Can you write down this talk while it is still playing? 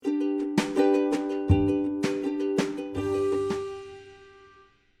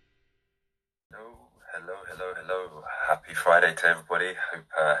Friday to everybody.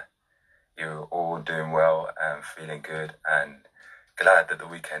 Hope you're all doing well and feeling good, and glad that the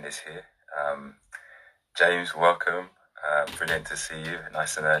weekend is here. James, welcome. Brilliant to see you,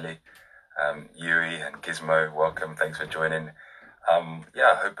 nice and early. Yuri and Gizmo, welcome. Thanks for joining. I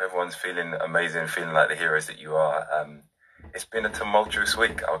hope everyone's feeling amazing, feeling like the heroes that you are. It's been a tumultuous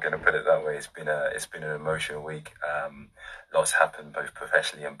week. I'm going to put it that way. It's been an emotional week. Lots happened, both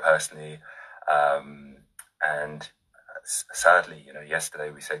professionally and personally. And sadly,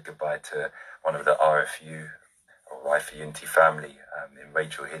 yesterday we said goodbye to one of the RFU or Rife Unity family in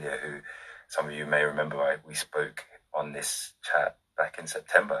Rachel Hillier, who some of you may remember. We spoke on this chat back in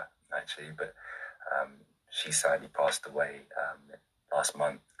September, actually, but she sadly passed away last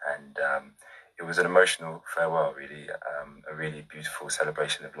month, and it was an emotional farewell, really, a really beautiful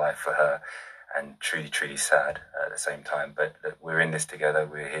celebration of life for her, and truly, truly sad at the same time. But look, we're in this together.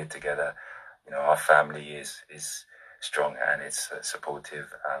 We're here together. Our family is strong and it's supportive.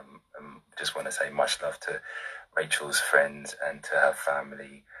 Just want to say much love to Rachel's friends and to her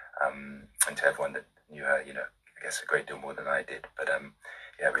family, and to everyone that knew her. I guess a great deal more than I did. But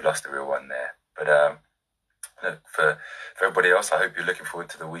we lost a real one there. But look, for everybody else, I hope you're looking forward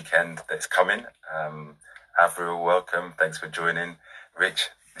to the weekend that's coming. Avril, welcome. Thanks for joining.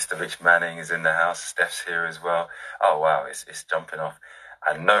 Mr. Rich Manning is in the house. Steph's here as well. Oh wow, it's jumping off.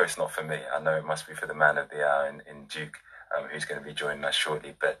 I know it's not for me. I know it must be for the man of the hour in Duke, who's going to be joining us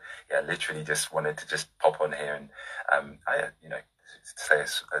shortly. But literally just wanted to just pop on here and say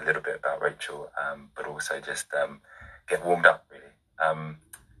a little bit about Rachel, but also just get warmed up, really.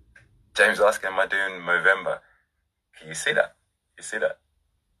 James asking, am I doing Movember? Can you see that? You see that?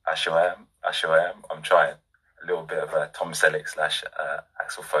 I sure am. I'm trying. A little bit of Tom Selleck /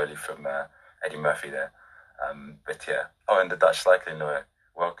 Axel Foley from Eddie Murphy there. And the Dutch cycling lawyer.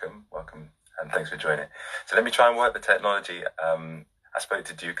 Welcome, and thanks for joining. So let me try and work the technology. I spoke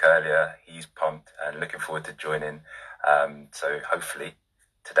to Duke earlier. He's pumped and looking forward to joining. So hopefully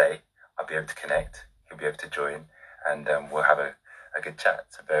today I'll be able to connect. He'll be able to join, and we'll have a good chat.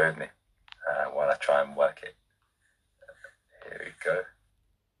 So bear with me while I try and work it. Here we go.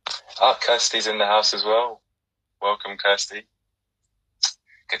 Kirsty's in the house as well. Welcome, Kirsty.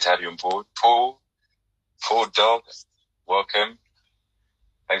 Good to have you on board. Paul Dog, welcome.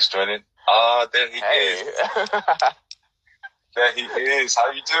 Thanks for joining. There he is. There he is.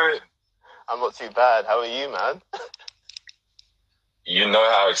 How you doing? I'm not too bad. How are you, man? You know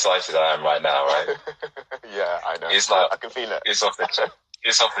how excited I am right now, right? Yeah, I know. It's like I can feel it. It's off the chain.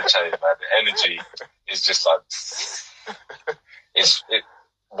 It's off the chain, man. The energy is just like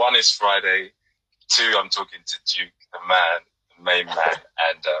one is Friday, two I'm talking to Duke, the main man,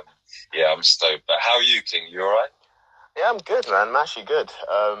 and I'm stoked. But how are you, King? You all right? Yeah, I'm good, man. I'm actually good.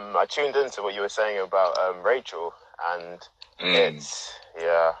 I tuned into what you were saying about Rachel, and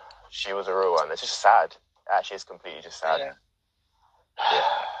she was a real one. It's just sad. Actually, it's completely just sad.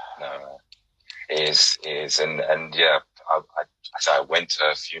 No, it is, and I went to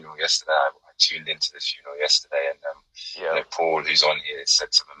her funeral yesterday. I tuned into the funeral yesterday, and Paul, who's on here,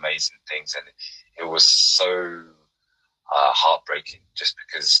 said some amazing things, and it was so heartbreaking, just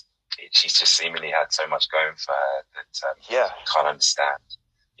because she just seemingly had so much going for her that can't understand,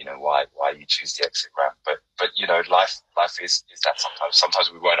 why you choose the exit ramp. But life is that sometimes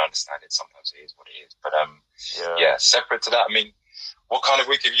we won't understand it. Sometimes it is what it is. But separate to that, I mean, what kind of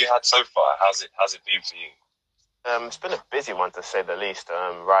week have you had so far? How's it been for you? It's been a busy one, to say the least.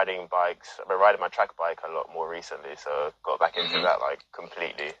 Riding bikes. I've been riding my track bike a lot more recently, so got back into that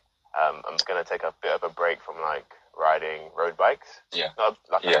completely. I'm gonna take a bit of a break from riding road bikes. Not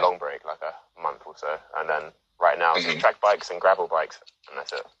a long break, like a month or so, and then right now it's track bikes and gravel bikes, and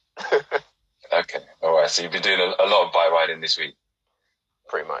that's it. Okay, all right. So you've been doing a lot of bike riding this week.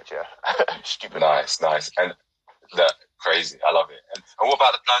 Pretty much, yeah. Stupid. Nice, and that crazy. I love it. And what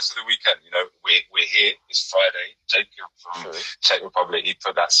about the plans for the weekend? We're here. It's Friday. Jacob from Czech Republic, he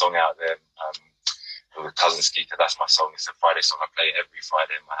put that song out there. With Cousin Skeeter, that's my song. It's a Friday song. I play it every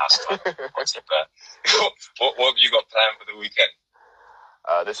Friday in my house. But what have you got planned for the weekend?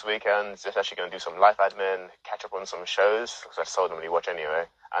 This weekend, just actually going to do some life admin, catch up on some shows, because I seldomly watch anyway,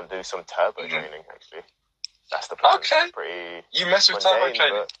 and do some turbo training, actually. That's the plan. Okay. You mess with turbo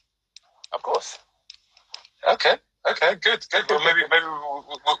training? Of course. Okay, good. Well, maybe we'll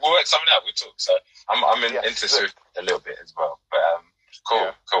work something out. We'll talk. So I'm into Swift a little bit as well. But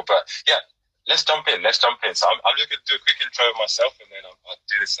cool. But let's jump in. So I'm just going to do a quick intro of myself, and then I'll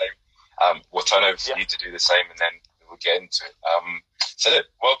do the same. We'll turn over for you to do the same, and then we'll get into it. So look,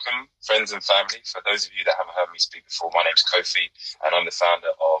 welcome, friends and family. For those of you that haven't heard me speak before, my name's Kofi, and I'm the founder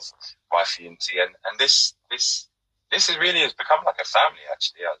of Rife Unity. And this really has become like a family,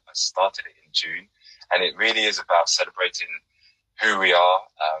 actually. I started it in June, and it really is about celebrating who we are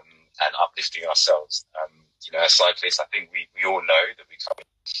and uplifting ourselves. As cyclists, I think we all know that we come in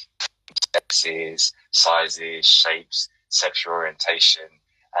sexes, sizes, shapes, sexual orientation,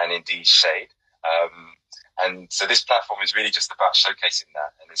 and indeed shade. And so this platform is really just about showcasing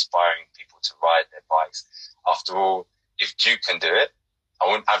that and inspiring people to ride their bikes. After all, if Duke can do it, I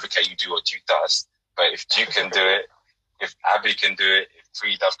wouldn't advocate you do what Duke does, but if Duke can do it, if Abby can do it, if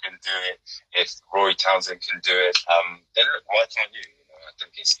Freedove can do it, if Rory Townsend can do it, then look, why can't you? I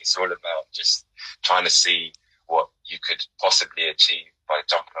think it's all about just trying to see what you could possibly achieve by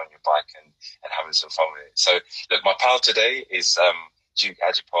jumping on your bike and having some fun with it. So, look, my pal today is Duke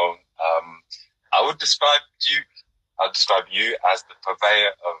Ajipong. I would describe you as the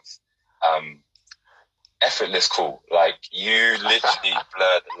purveyor of effortless cool. Like, you literally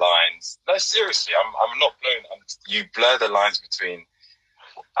blur the lines. No, seriously, I'm not blurring. You blur the lines between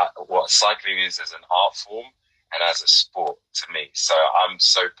what cycling is as an art form and as a sport to me. So I'm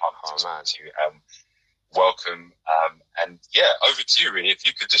so pumped to talk to you. Welcome. And yeah, over to you, really. If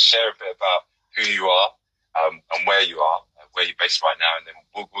you could just share a bit about who you are and where you are, where you're based right now, and then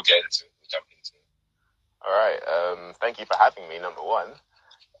we'll get into it. We'll jump into it. All right. Thank you for having me, number one.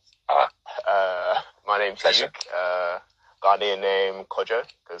 My name's Duke. Ghanaian name Kojo,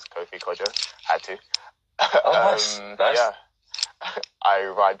 because Kofi Kojo had to. Nice. Yeah. I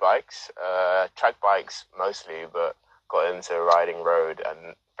ride bikes, track bikes mostly, but got into riding road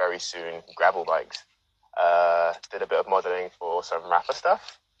and very soon gravel bikes. Did a bit of modeling for some rapper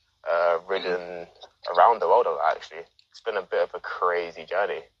stuff. Ridden around the world actually. It's been a bit of a crazy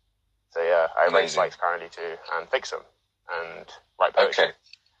journey. So yeah, I race bikes currently too and fix them and write poetry. Okay.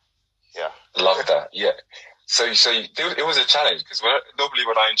 Yeah. Love that. Yeah. So it was a challenge because normally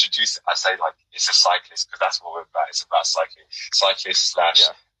when I introduce it, I say like it's a cyclist because that's what we're about. It's about cycling, cyclist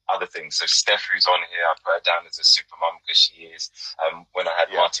 / other things. So Steph, who's on here, I put her down as a super mum because she is. When I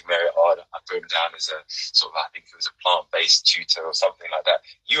had Martin Merritt on, I put him down as a sort of, I think it was a plant-based tutor or something like that.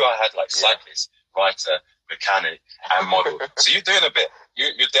 I had like cyclist, writer, mechanic, and model. So you're doing a bit.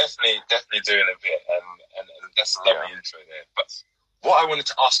 You're definitely doing a bit, and that's a lovely intro there. But what I wanted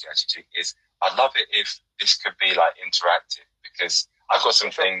to ask you actually is, I'd love it if this could be like interactive because I've got some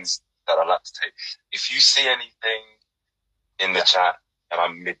things that I'd like to take. If you see anything in the chat and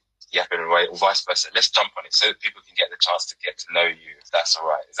I'm yapping away or vice versa, let's jump on it so that people can get the chance to get to know you, if that's all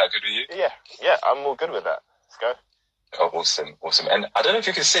right. Is that good with you? Yeah, I'm all good with that. Let's go. Oh, awesome. And I don't know if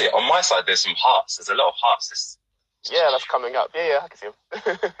you can see it. On my side, there's some hearts. There's a lot of hearts. That's coming up. Yeah, I can see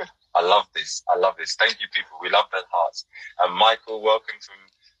them. I love this. Thank you, people. We love the hearts. And Michael, welcome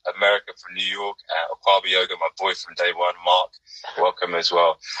from America, from New York. Okwabi Yoga, my boy from day one. Mark, welcome as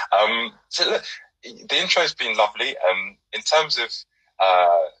well. So look, the intro's been lovely. In terms of,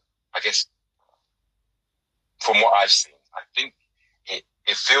 I guess, from what I've seen, I think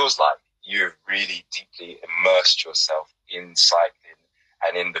it feels like you've really deeply immersed yourself in cycling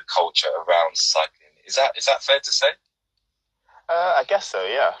and in the culture around cycling. Is that fair to say? I guess so,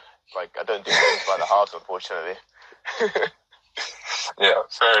 yeah. Like, I don't do things by the heart, unfortunately. Yeah,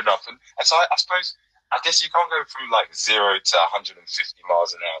 fair enough. And so I suppose, I guess you can't go from like 0 to 150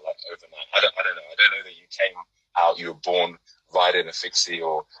 miles an hour like overnight. I don't know. I don't know that you came out, you were born riding a fixie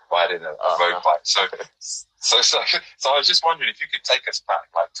or riding a road bike. So I was just wondering if you could take us back,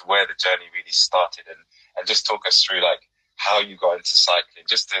 like, to where the journey really started and just talk us through like how you got into cycling,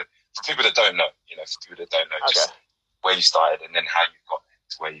 for people that don't know, just where you started and then how you got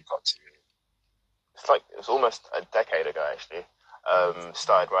to where you got to. It was almost a decade ago, actually.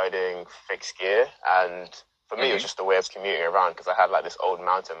 Started riding fixed gear, and for me, it was just a way of commuting around because I had like this old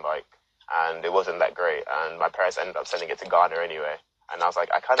mountain bike, and it wasn't that great. And my parents ended up sending it to Ghana anyway, and I was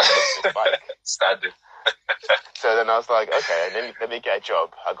like, I kind of miss this bike. Standard. So then I was like, okay, let me get a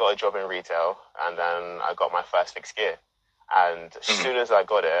job. I got a job in retail, and then I got my first fixed gear. And as soon as I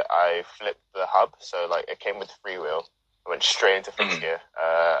got it, I flipped the hub. So like it came with freewheel. I went straight into fixed gear.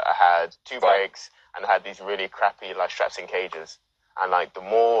 I had 2 brakes and I had these really crappy like straps and cages. And like the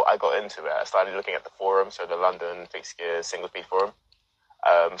more I got into it, I started looking at the forum. So the London Fixed Gear Single Speed Forum.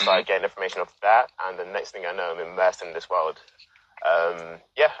 So I gained information off that. And the next thing I know, I'm immersed in this world. And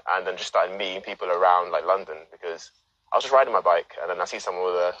then just started meeting people around like London because I was just riding my bike and then I see someone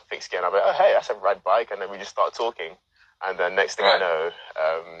with a fixed gear and I'm like, oh, hey, that's a ride bike. And then we just start talking. And then next thing I know,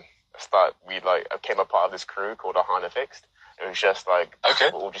 I became a part of this crew called Ahana Fixed. It was just like, we're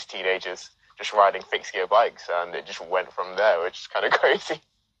all just teenagers just riding fixed gear bikes. And it just went from there, which is kind of crazy.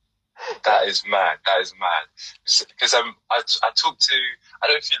 That is mad. That is mad. Because I talked to, I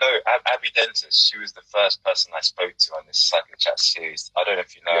don't know if you know, Abby Dentis. She was the first person I spoke to on this Cycling Chat series. I don't know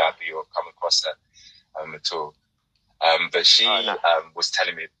if you know Abby or come across her at all. But she was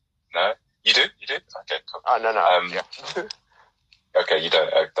telling me, no? You do? Okay, cool. Oh, no. Yeah. Okay, you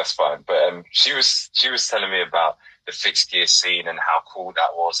don't. That's fine. But she was telling me about the fixed gear scene and how cool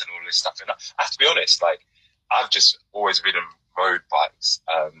that was and all this stuff. And I have to be honest, like, I've just always ridden road bikes,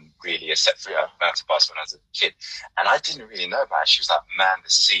 really, except for mountain bikes when I was a kid. And I didn't really know about it. She was like, man, the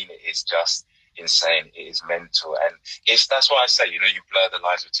scene is just insane. It is mental. And that's why I say, you blur the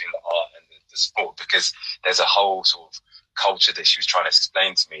lines between the art and the sport, because there's a whole sort of culture that she was trying to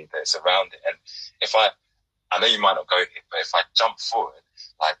explain to me that's around it. And if I know you might not go here, but if I jump forward,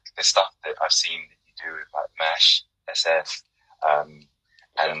 like the stuff that I've seen that you do with like Mash, SF,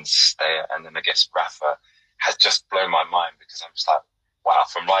 and Stayer, and then I guess Rafa, has just blown my mind, because I'm just like, wow,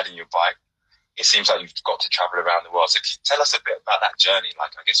 from riding your bike, it seems like you've got to travel around the world. So can you tell us a bit about that journey,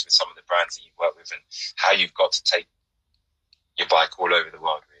 like I guess with some of the brands that you work with and how you've got to take your bike all over the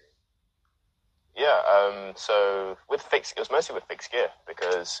world, really? Yeah, so with it was mostly with fixed gear,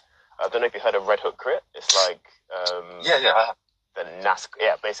 because I don't know if you heard of Red Hook Crit. It's like I have. The NASCAR.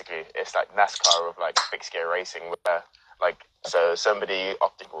 Yeah, basically, it's like NASCAR of like fixed gear racing, where like so somebody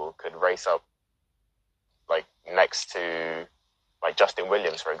optical could race up like next to like Justin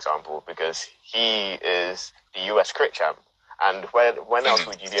Williams, for example, because he is the US crit champ. And when else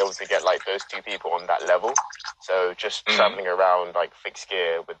would you be able to get like those two people on that level? So just traveling around like fixed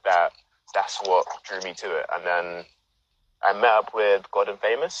gear with that's what drew me to it. And then I met up with Gordon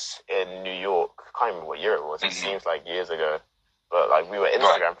Famous in New York. I can't remember what year it was. It seems like years ago. But like we were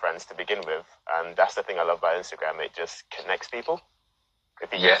Instagram friends to begin with. And that's the thing I love about Instagram. It just connects people.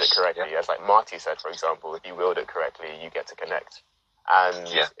 If you use it correctly. As like Marty said, for example, if you wield it correctly, you get to connect. And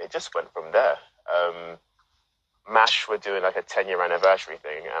it just went from there. MASH were doing like a 10-year anniversary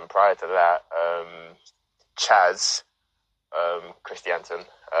thing. And prior to that, Chaz Christiansen,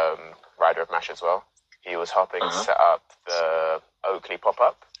 rider of MASH as well, he was helping set up the Oakley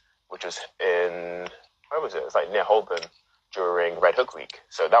pop-up, which was where was it? It was like near Holborn during Red Hook Week.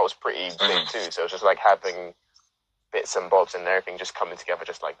 So that was pretty big too. So it was just like having bits and bobs and everything just coming together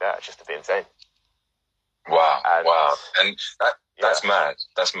just like that. It's just a bit insane. Wow. And that's mad.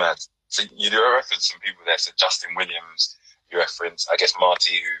 That's mad. So you do reference some people there. So Justin Williams, you reference, I guess,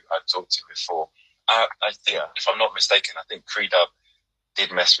 Marty, who I've talked to before. I think, if I'm not mistaken, I think Creedub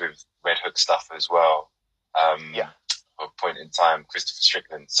did mess with Red Hook stuff as well. At a point in time, Christopher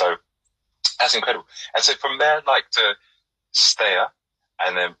Strickland. So that's incredible. And so from there, like to Stayer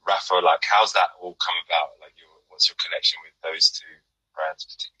and then Rafa, like how's that all come about? Like what's your connection with those two brands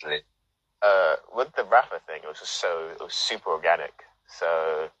particularly? With the Rafa thing, it was super organic.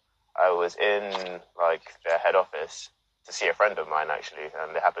 So I was in like their head office to see a friend of mine actually,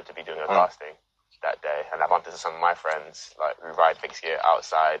 and they happened to be doing a casting that day, and I bumped into some of my friends like who ride fixed gear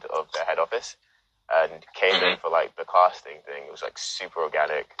outside of their head office, and came in for like the casting thing. It was like super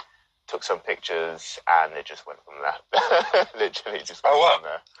organic. Took some pictures, and it just went from there. Literally just went from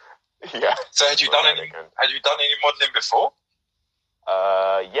there. Yeah. So had you done any modelling before?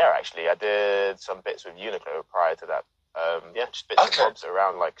 Yeah, actually, I did some bits with Uniqlo prior to that. Just bits and bobs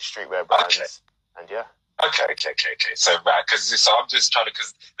around like streetwear brands, and Okay. So, because I'm just trying to,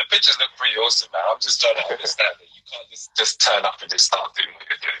 because the pictures look pretty awesome, man. I'm just trying to understand that you can't just turn up and just start doing what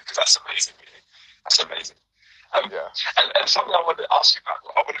you're doing, because that's amazing, really. That's amazing. And something I wanted to ask you about,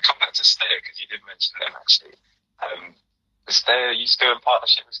 I want to come back to Stayer, because you did mention them, actually. Stayer, are you still in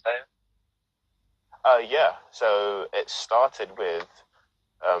partnership with Stayer? Yeah. So it started with,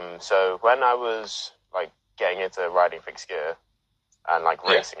 so when I was like getting into riding fixed gear and like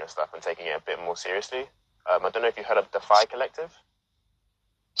racing and stuff and taking it a bit more seriously, I don't know if you heard of Defy Collective.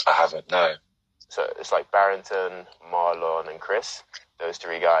 I haven't, no. So it's like Barrington, Marlon, and Chris, those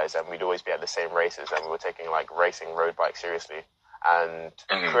three guys, and we'd always be at the same races, and we were taking like racing road bikes seriously. And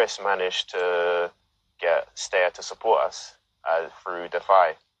Chris managed to get Stayer to support us through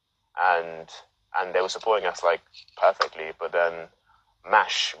Defy, and they were supporting us like perfectly. But then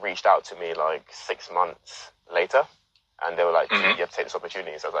MASH reached out to me like 6 months later, and they were like, "You have to take this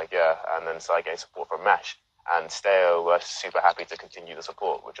opportunity." So I was like, "Yeah," and then so I gained support from MASH, and Stayer were super happy to continue the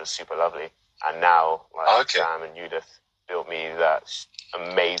support, which was super lovely. And now, like Sam and Judith built me that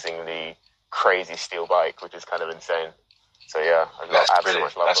amazingly crazy steel bike, which is kind of insane. So yeah, I have so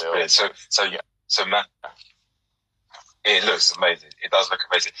much love That's for it. Brilliant. So man, it looks amazing. It does look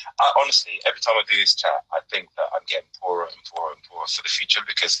amazing. Honestly, every time I do this chat, I think that I'm getting poorer and poorer and poorer for the future,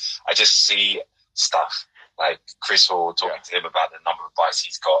 because I just see stuff like Chris Hall talking to him about the number of bikes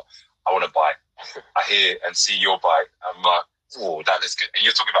he's got. I want to buy. I hear and see your bike. I'm like, oh, that is good. And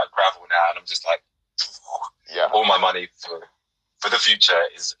you're talking about gravel now, and I'm just like, all my money for the future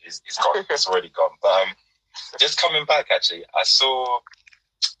is gone. It's already gone. But just coming back, actually, I saw.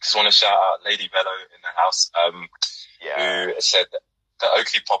 Just want to shout out Lady Bello in the house, who said that the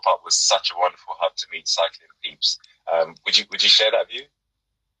Oakley pop-up was such a wonderful hub to meet cycling peeps. Would you share that view?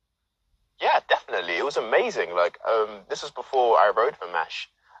 Yeah, definitely. It was amazing. Like, this was before I rode for MASH,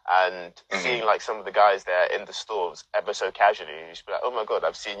 and seeing like some of the guys there in the stores ever so casually, you just be like, oh my God,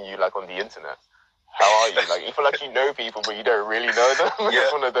 I've seen you like on the internet. How are you? Like, you feel like you know people, but you don't really know them.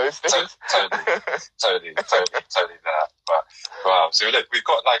 It's one of those things. Totally that. But wow. So look, we've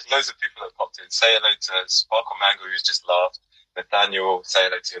got like loads of people that popped in. Say hello to Sparkle Mango, who's just laughed. Nathaniel, say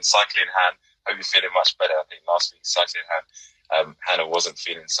hello to you. And Cycling Han, hope you're feeling much better. I think last week Cycling Han, Hannah wasn't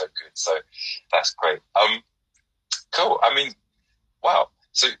feeling so good, so that's great. Cool. I mean, wow.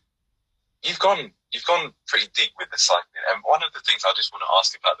 So you've gone pretty deep with the cycling, and one of the things I just want to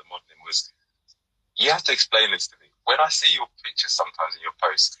ask about the modelling was, you have to explain this to me. When I see your pictures sometimes in your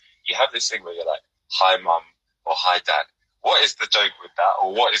posts, you have this thing where you're like, hi mum or hi dad. What is the joke with that,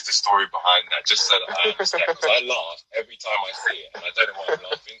 or what is the story behind that? Just so that I understand, because I laugh every time I see it, and I don't know why I'm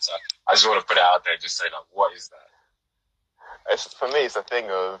laughing. So I just want to put it out there and just say, like, what is that? For me, it's a thing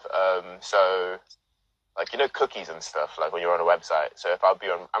of, so, like, you know, cookies and stuff, like when you're on a website. So if I'll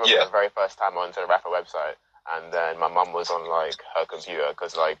be on, I remember the very first time I went to the Rafa website, and then my mum was on, like, her computer,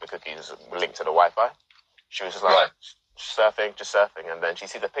 because, like, the cookies were linked to the Wi-Fi. She was just, like, surfing, and then she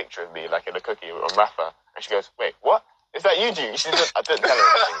sees a picture of me, like, in a cookie on Rafa, and she goes, wait, what? Is that you, G? I didn't tell her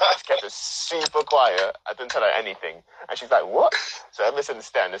anything. I just kept it super quiet. I didn't tell her anything. And she's like, what? So ever since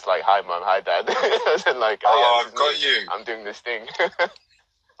then, it's like, hi, mum, hi, dad. And like, I've got you. I'm doing this thing.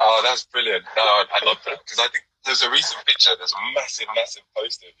 Oh, that's brilliant. No, I love that. Because I think there's a recent picture. There's a massive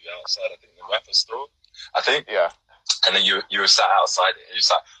poster of you outside, I think, the Rafa store. I think. Yeah. And then you were sat outside it, and you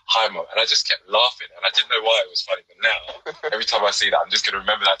were like, hi, mum. And I just kept laughing, and I didn't know why it was funny. But now, every time I see that, I'm just going to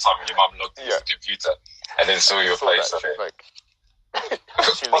remember that time when your mum logged into the computer and then saw your face on it. Like,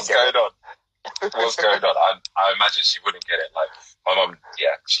 What's going on? What's going on? I imagine she wouldn't get it. Like, my mum,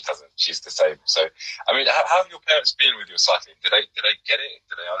 she doesn't. She's the same. So, I mean, how have your parents been with your cycling? Did they get it?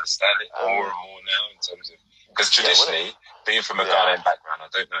 Do they understand it more and more now in terms of... Because traditionally, being from a Ghanaian background, I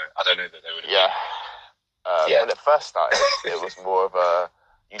don't know that they would have... When it first started, it was more of a,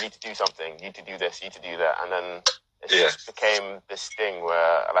 you need to do something, you need to do this, you need to do that. And then it just became this thing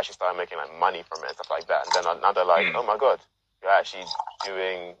where I've actually started making like money from it and stuff like that. And then now they're like, oh my God, you're actually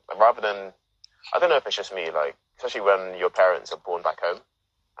doing, rather than, I don't know if it's just me, like, especially when your parents are born back home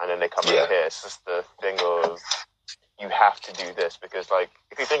and then they come over here, it's just the thing of, you have to do this. Because like,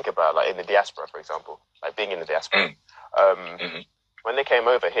 if you think about like in the diaspora, for example, like being in the diaspora, when they came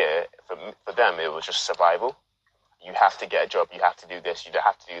over here, for them, it was just survival. You have to get a job. You have to do this. You don't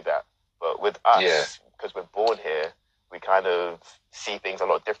have to do that. But with us, because we're born here, we kind of see things a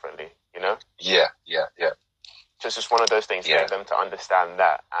lot differently, you know? Yeah. So it's just one of those things for them to understand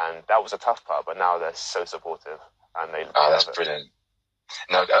that. And that was a tough part, but now they're so supportive. And they that's brilliant.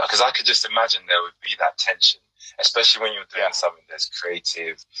 No, because I could just imagine there would be that tension, especially when you're doing something that's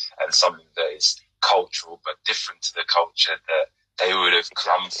creative and something that is cultural, but different to the culture that they would have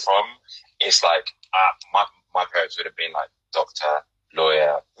come from. It's like, my parents would have been like doctor,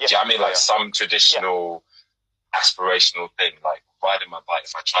 lawyer. Do you know what I mean? Like some traditional aspirational thing, like riding my bike.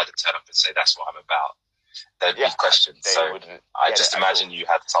 If I tried to turn up and say that's what I'm about, there'd be questions. So I just imagine you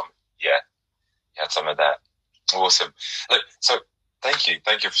had some, you had some of that. Awesome. Look, so thank you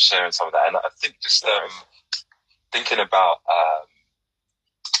for sharing some of that. And I think just thinking about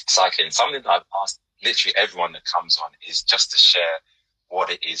cycling, something that I've asked literally everyone that comes on is just to share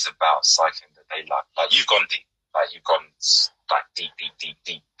what it is about cycling that they love. Like you've gone deep, like you've gone like deep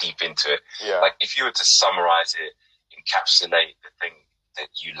into it. Yeah. Like if you were to summarize it, encapsulate the thing that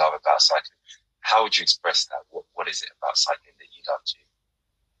you love about cycling, how would you express that? What is it about cycling that you love, G?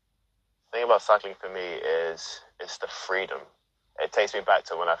 The thing about cycling for me is it's the freedom. It takes me back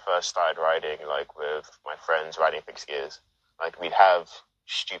to when I first started riding, like with my friends riding fixed gears. Like we'd have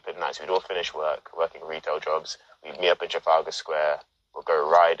stupid nights. We'd all finish working retail jobs. We'd meet up in Trafalgar Square. We'll go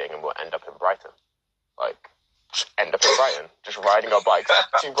riding and we'll end up in Brighton. Like, just end up in Brighton. Just riding our bikes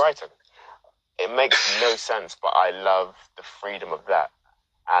to Brighton. It makes no sense, but I love the freedom of that.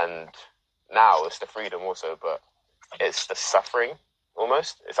 And now it's the freedom also, but it's the suffering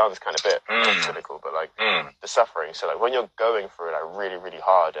almost. It sounds kind of a bit cynical, but like the suffering. So like when you're going through it like really, really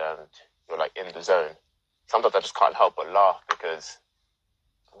hard and you're like in the zone, sometimes I just can't help but laugh because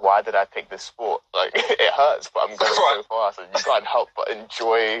why did I pick this sport? Like, it hurts, but I'm going so fast, and you can't help but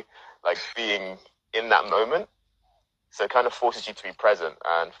enjoy like being in that moment. So it kind of forces you to be present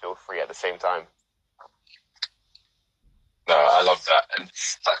and feel free at the same time. No, I love that, and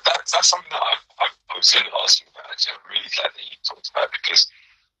that's something that I was going to ask you about. Actually, I'm really glad that you talked about it, because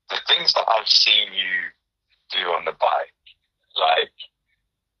the things that I've seen you do on the bike, like,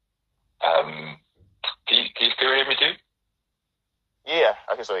 can you still hear me, dude? Yeah,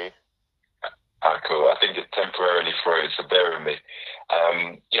 I can show you. Oh, cool. I think it temporarily froze, so bear with me.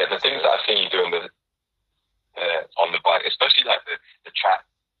 Yeah, the things that I've seen you do on the bike, especially like the track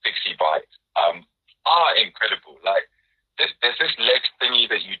fixie bike, are incredible. Like, there's this leg thingy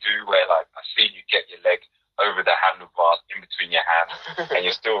that you do where, like, I see you get your leg over the handlebars in between your hands, and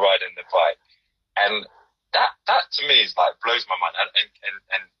you're still riding the bike. And that to me is like blows my mind.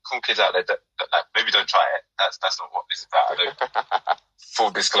 And cool kids out there that maybe don't try it. That's not what this is about. I don't,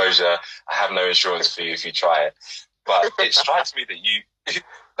 full disclosure, I have no insurance for you if you try it. But it strikes me that you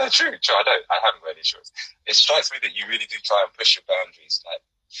no, true, I haven't got any insurance. It strikes me that you really do try and push your boundaries, like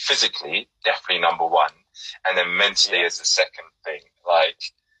physically, definitely number one, and then mentally as a second thing. Like,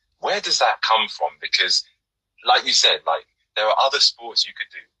 where does that come from? Because, like you said, like, there are other sports you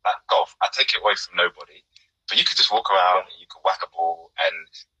could do, like golf. I take it away from nobody, but you could just walk around and you could whack a ball, and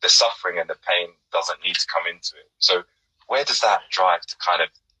the suffering and the pain doesn't need to come into it. So where does that drive to kind of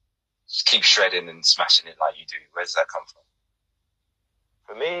keep shredding and smashing it like you do? Where does that come from?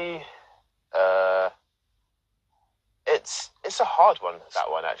 For me, it's a hard one, that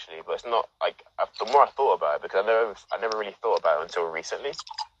one, actually, but it's not like, the more I thought about it, because I never really thought about it until recently.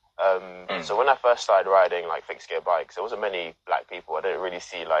 So when I first started riding like fixed gear bikes, there wasn't many black people. I didn't really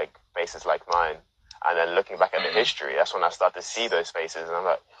see like faces like mine. And then looking back at the history, that's when I started to see those faces, and I'm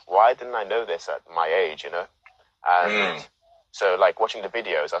like, why didn't I know this at my age, you know? And so, like, watching the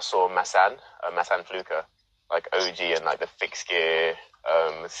videos, I saw Massan Fluker, like OG and like the fixed gear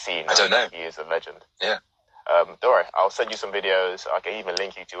scene. I don't know. He is a legend. Yeah. Don't worry, I'll send you some videos. I can even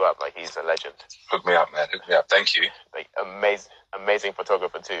link you two up. Like, he's a legend. Hook me up, man. Hook me up. Thank you. Like, amazing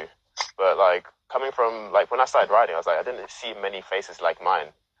photographer too. But like, coming from like when I started riding, I was like, I didn't see many faces like mine.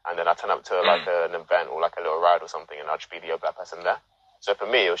 And then I turn up to like an event or like a little ride or something, and I'll just be the black person there. So for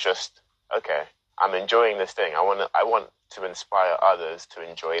me, it was just, okay, I'm enjoying this thing. I want to inspire others to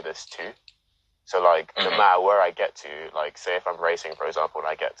enjoy this too. So like, no matter where I get to, like, say if I'm racing, for example, and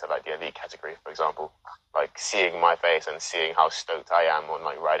I get to like the elite category, for example, like seeing my face and seeing how stoked I am on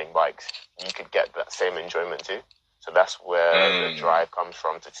like riding bikes, you could get that same enjoyment too. So that's where the drive comes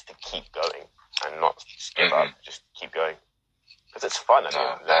from, to keep going and not give up, just keep going. Because it's fun, and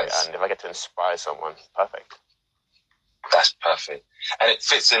if I get to inspire someone, perfect. That's perfect. And it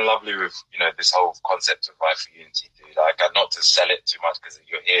fits in lovely with, you know, this whole concept of Ride for Unity, dude. Like, not to sell it too much because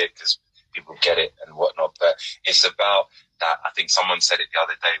you're here, because people get it and whatnot, but it's about that. I think someone said it the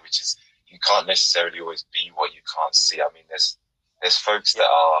other day, which is, you can't necessarily always be what you can't see. I mean, there's folks that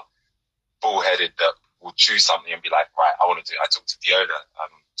are bullheaded that will choose something and be like, right, I want to do it. I talked to Viola,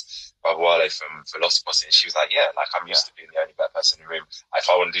 Wale from Velocipos, and she was like, yeah, like, I'm used to being the only black person in the room. If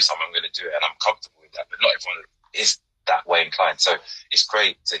I want to do something, I'm going to do it, and I'm comfortable with that. But not everyone is that way inclined. So it's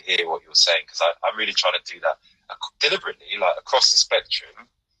great to hear what you're saying, because I'm really trying to do that deliberately, like, across the spectrum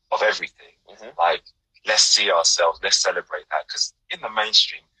of everything. Like, let's see ourselves, let's celebrate that, because in the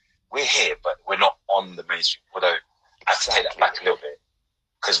mainstream, we're here, but we're not on the mainstream. Although I have to take that back a little bit,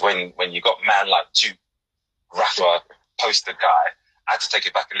 because when you got man like Duke, Rafa, poster guy, I had to take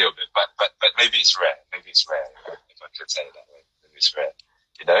it back a little bit, but maybe it's rare. Maybe it's rare, if I could say it that way. Maybe it's rare,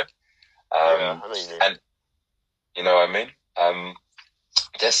 you know. I know you mean. And you know what I mean.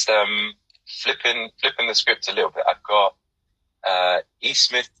 Just flipping the script a little bit. I've got E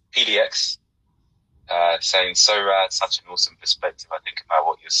Smith PDX saying, "So rad, such an awesome perspective. I think about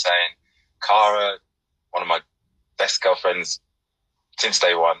what you're saying." Cara, one of my best girlfriends since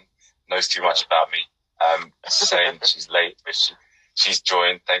day one, knows too much about me. Saying she's late, but she's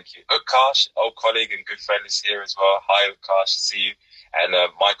joined. Thank you. Utkarsh, old colleague and good friend, is here as well. Hi, Utkarsh. See you. And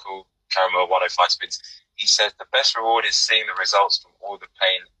Michael Caramel 105 Spins. He says the best reward is seeing the results from all the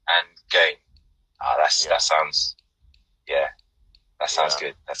pain and gain. That sounds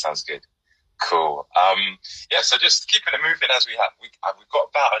good. That sounds good. Cool. So just keeping it moving as we have. We've got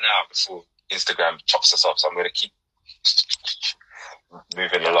about an hour before Instagram chops us off, so I'm going to keep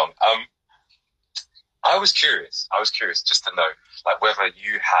moving along. I was curious just to know, like, whether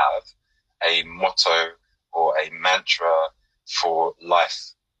you have a motto or a mantra for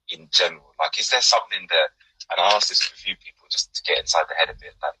life in general. Like, is there something and I asked this of a few people just to get inside the head of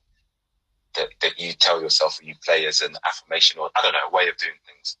it, like, that you tell yourself or you play as an affirmation, or, I don't know, a way of doing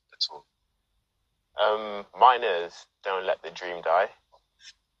things at all? Mine is, don't let the dream die.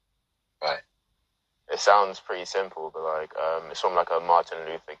 sounds pretty simple, but like it's from like a Martin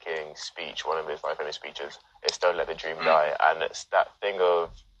Luther King speech, one of his like famous speeches. It's "Don't let the dream die," and it's that thing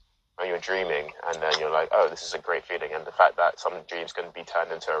of when you're dreaming, and then you're like, "Oh, this is a great feeling," and the fact that some dreams can be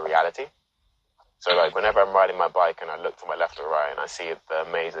turned into a reality. So like whenever I'm riding my bike and I look to my left or right and I see the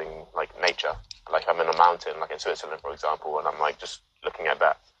amazing like nature, like I'm in a mountain, like in Switzerland, for example, and I'm like just looking at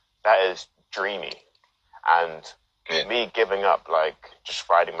that, that is dreamy. And me giving up like just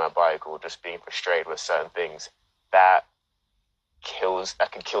riding my bike or just being frustrated with certain things, that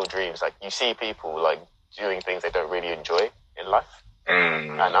can kill dreams. Like you see people like doing things they don't really enjoy in life.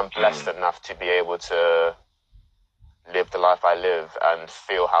 And I'm blessed enough to be able to live the life I live and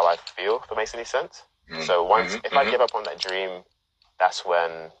feel how I feel, if it makes any sense. So if I give up on that dream, that's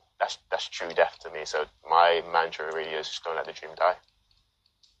when that's true death to me. So my mantra really is just don't let the dream die.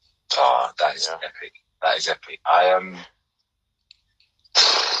 Oh, that is epic. That is epic.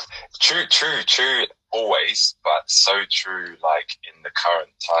 True always, but so true like in the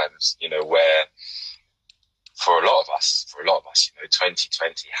current times, you know, where for a lot of us,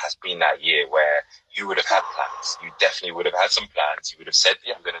 2020 has been that year where you would have had plans. You definitely would have had some plans. You would have said that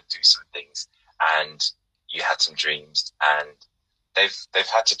you were going to do some things, and you had some dreams, and they've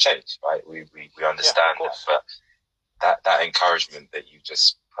had to change, right? We understand that, but that encouragement that you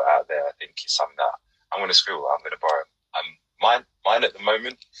just put out there, I think is something that I'm going to scribble. I'm going to borrow. Mine at the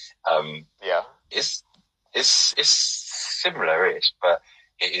moment, is similar-ish, but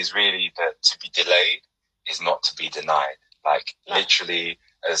it is really that to be delayed is not to be denied. Like literally,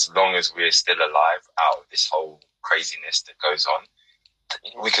 as long as we're still alive out of this whole craziness that goes on,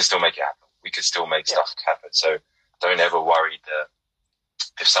 we can still make it happen. We can still make stuff happen. So don't ever worry that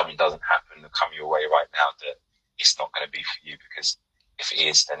if something doesn't happen come your way right now, that it's not going to be for you, because if it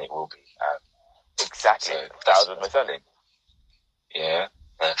is, then it will be. Exactly. So 1,000%. Yeah.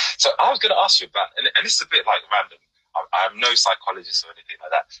 So I was going to ask you about, and this is a bit like random. I'm no psychologist or anything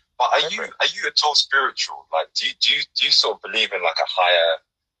like that. But are you at all spiritual? Like, do you sort of believe in like a higher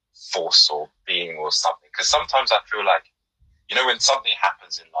force or being or something? Because sometimes I feel like, you know, when something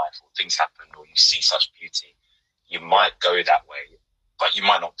happens in life or things happen or you see such beauty, you might go that way, but you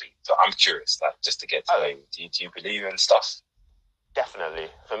might not be. So I'm curious, like, just to get to know you. Do you believe in stuff? Definitely.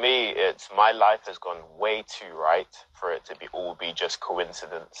 For me, it's my life has gone way too right for it to be just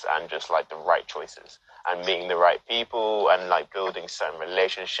coincidence and just like the right choices and meeting the right people and like building certain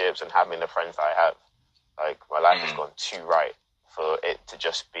relationships and having the friends that I have. Like my life has gone too right for it to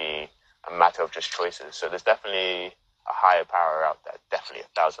just be a matter of just choices. So there's definitely a higher power out there. Definitely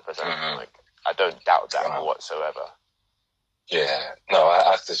 1,000%. Like I don't doubt that whatsoever. Yeah. No,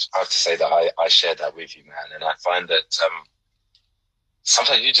 I have to say that I share that with you, man. And I find that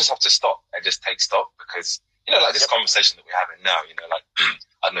sometimes you just have to stop and just take stock, because, you know, like this conversation that we're having now, you know, like,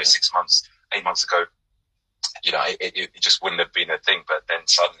 I don't know, 6 months, 8 months ago, you know, it just wouldn't have been a thing. But then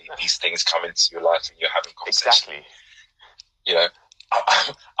suddenly these things come into your life and you're having conversations. Exactly. You know,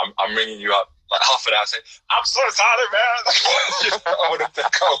 I'm ringing you up like half an hour saying, I'm so sorry, man. I want to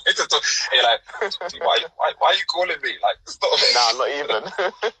go away to talk. And you're like, why are you calling me? Like, stop. Nah, not even.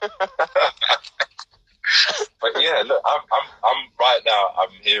 But yeah, look, I'm right now.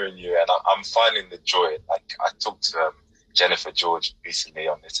 I'm hearing you, and I'm finding the joy. Like I talked to Jennifer George recently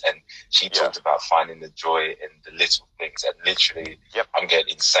on this, and she talked about finding the joy in the little things. And literally, I'm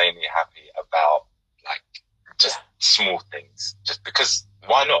getting insanely happy about like just small things. Just because,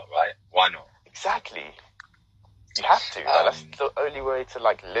 why not, right? Why not? Exactly. You have to. Like, that's the only way to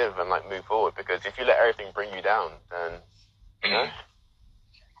like live and like move forward. Because if you let everything bring you down, then you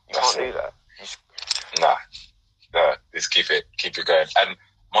can't do that. Nah, just keep it going. And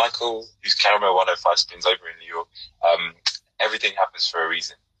Michael, who's Caramel 105 spins over in New York, everything happens for a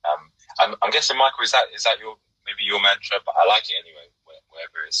reason. I'm guessing, Michael, is that maybe your mantra? But I like it anyway,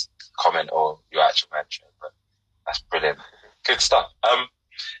 whether it's comment or your actual mantra. But that's brilliant. Good stuff.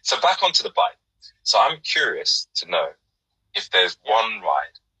 So back onto the bike. So I'm curious to know if there's one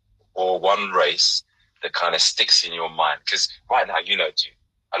ride or one race that kind of sticks in your mind. Because right now, you know, dude,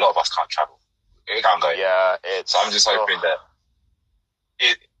 a lot of us can't travel. We can't go. Yeah, so I'm just hoping that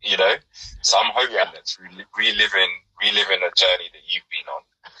it, you know. So I'm hoping that through reliving a journey that you've been on,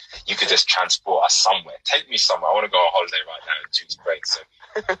 you could just transport us somewhere. Take me somewhere. I want to go on holiday right now and choose break. So,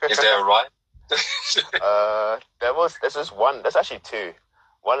 is there a ride? There's just one. There's actually two.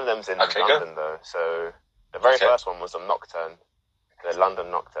 One of them's in London though. So the very first one was a Nocturne, the London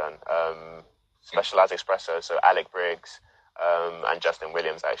Nocturne, Specialized Espresso. So Alec Briggs. And Justin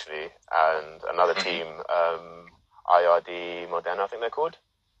Williams actually, and another team, IRD Modena, I think they're called.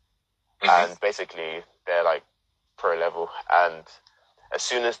 And basically they're like pro level. And as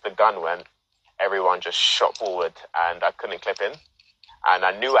soon as the gun went, everyone just shot forward and I couldn't clip in. And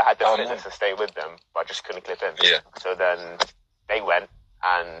I knew I had the fitness to stay with them, but I just couldn't clip in. Yeah. So then they went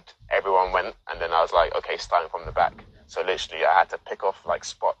and everyone went. And then I was like, okay, starting from the back. So literally I had to pick off like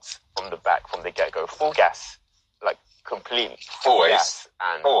spots from the back, from the get-go. Full gas, like complete full gas.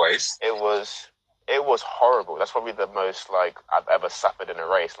 And it was horrible. That's probably the most like I've ever suffered in a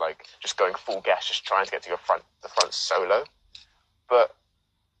race, like just going full gas, just trying to get to the front solo. But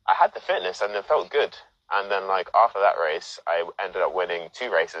I had the fitness and it felt good. And then like after that race, I ended up winning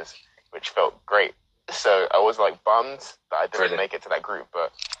 2 races, which felt great. So I was like bummed that I didn't make it to that group.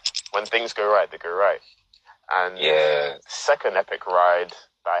 But when things go right, they go right. And the second epic ride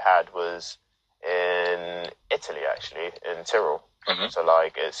that I had was in Italy, actually, in Tyrol. Mm-hmm. So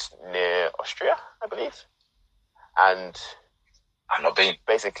like it's near Austria, I believe. And I'm not being.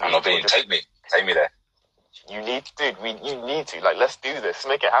 Basically, take me there. You need, dude. You need to like. Let's do this. Let's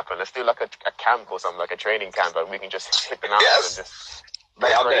make it happen. Let's do like a camp or something, like a training camp, and we can just hit the mountains and just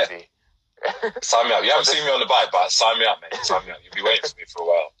mate, I'm crazy. There. Sign me up. You haven't seen me on the bike, but sign me up, mate. Sign me up. You'll be waiting for me for a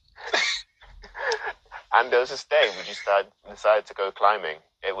while. And there was this day we just decided to go climbing.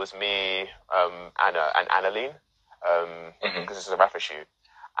 It was me, Anna, and Annaline, because it's a rapper shoot,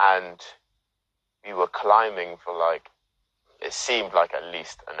 and we were climbing for like, it seemed like at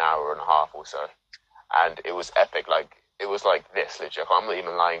least an hour and a half or so. And it was epic. Like, it was like this, legit. I'm not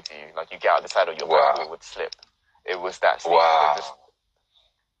even lying to you. Like, you get out the saddle, your back would slip. It was that steep. Wow.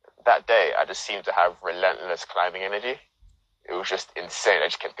 That day, I just seemed to have relentless climbing energy. It was just insane. I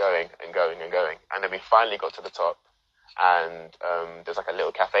just kept going and going and going. And then we finally got to the top. And there's like a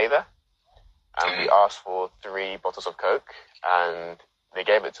little cafe there. And we asked for 3 bottles of Coke. And they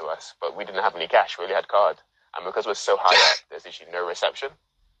gave it to us. But we didn't have any cash. We only had card. And because we're so high up, there's usually no reception.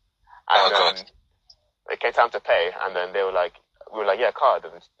 And God. It came time to pay, and then we were like, yeah, card.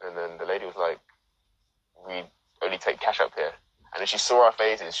 And then the lady was like, we only take cash up here. And then she saw our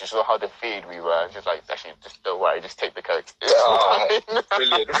faces, she saw how defeated we were, and she was like, actually, just don't worry, just take the Coke.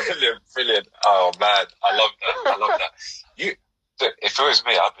 Brilliant. Oh, man, I love that. If it was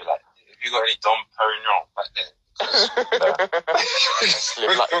me, I'd be like, have you got any Dom Perignon back there?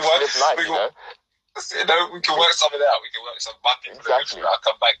 Live life, you know? You know, we can work something out. We can work some bucket. Exactly. I'll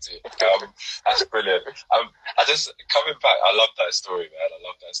come back to it. That's brilliant. Coming back, I love that story, man. I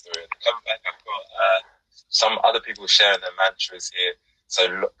love that story. And coming back, I've got some other people sharing their mantras here. So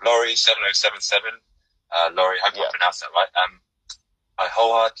Laurie 7077, Laurie, I hope I pronounced that right. I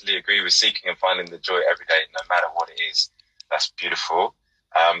wholeheartedly agree with seeking and finding the joy every day, no matter what it is. That's beautiful.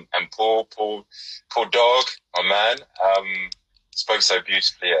 And Paul Dog, my man, spoke so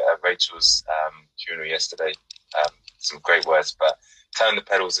beautifully at Rachel's funeral yesterday. Some great words, but turn the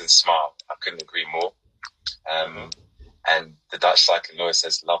pedals and smile. I couldn't agree more. And the Dutch cycling lawyer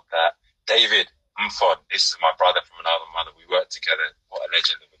says, love that. David Mfod, this is my brother from another mother. We worked together. What a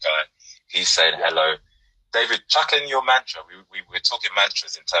legend of a guy. He's saying hello. David, chuck in your mantra. We're talking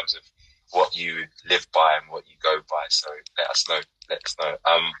mantras in terms of what you live by and what you go by. So let us know.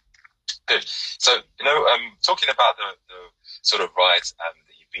 Good. So, talking about the sort of rides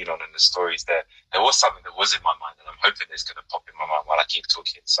that you've been on and the stories there was something that was in my mind, and I'm hoping it's going to pop in my mind while I keep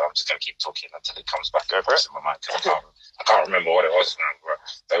talking. So I'm just going to keep talking until it comes back and pops in my mind, because I can't remember what it was now,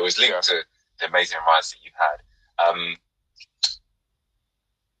 but it was linked to the amazing rides that you had.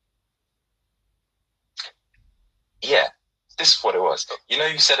 This is what it was. You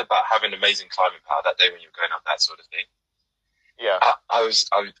said about having amazing climbing power that day when you were going up, that sort of thing. Yeah. I was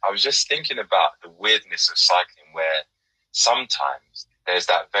just thinking about the weirdness of cycling, where sometimes there's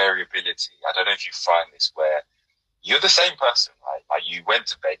that variability. I don't know if you find this, where you're the same person, right? Like, you went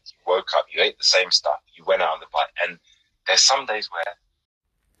to bed, you woke up, you ate the same stuff, you went out on the bike, and there's some days where...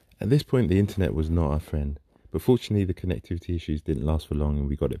 At this point, the internet was not our friend, but fortunately the connectivity issues didn't last for long and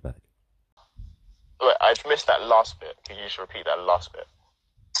we got it back. Wait, I missed that last bit. Could you just repeat that last bit?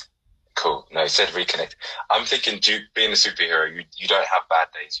 Cool. No, it said reconnect. I'm thinking, being a superhero, you don't have bad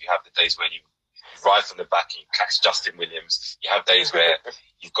days. You have the days where you ride from the back and you catch Justin Williams. You have days where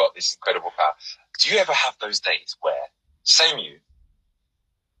you've got this incredible power. Do you ever have those days where, same you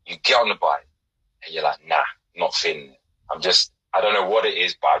get on the bike and you're like, nah, not feeling it. I don't know what it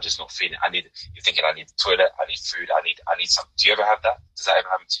is, but I'm just not feeling it. You're thinking, I need the toilet, I need food, I need something. Do you ever have that? Does that ever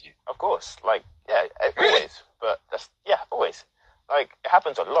happen to you? Of course. Like, yeah, really? Always. But always. Like, it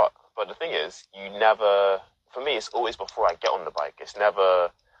happens a lot. But the thing is, for me, it's always before I get on the bike. It's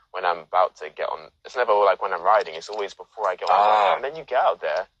never when I'm about to get on. It's never like when I'm riding. It's always before I get on the bike. And then you get out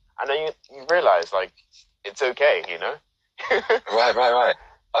there, and then you realize, like, it's okay, Right.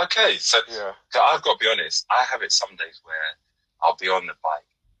 Okay, so I've got to be honest. I have it some days where I'll be on the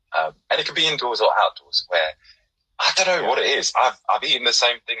bike, and it could be indoors or outdoors, where I don't know what it is. I've eaten the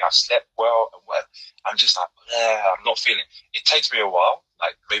same thing. I've slept well, and I'm just like, I'm not feeling it. It takes me a while,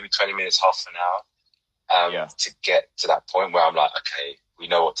 like maybe 20 minutes, half an hour, to get to that point where I'm like, okay, we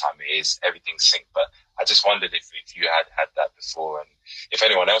know what time it is. Everything's synced. But I just wondered if you had that before, and if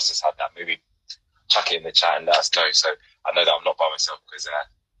anyone else has had that, maybe chuck it in the chat and let us know. So I know that I'm not by myself, because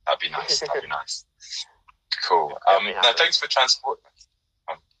that'd be nice. That'd be nice. Cool. No, thanks for transport.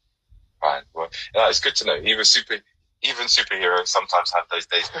 Right. Well, it's good to know. Even superheroes sometimes have those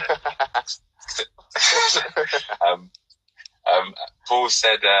days. Paul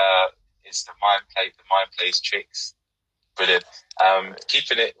said, it's the mind plays tricks. Brilliant.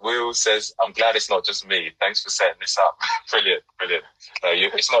 Keeping it. Will says, I'm glad it's not just me. Thanks for setting this up. Brilliant. No,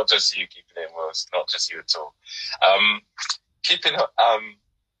 it's not just you keeping it, Will. It's not just you at all. Keeping it.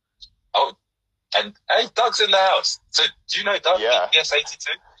 And hey, Doug's in the house. So do you know Doug? Yeah. EPS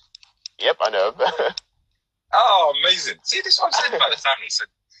 82? Yep, I know. Oh, amazing. See, this is what I'm saying about the family. So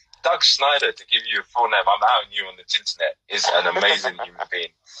Doug Schneider, to give you a full name, I'm outing you on the internet, is an amazing human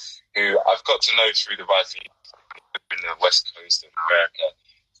being who I've got to know through the Rifle in the West Coast of America,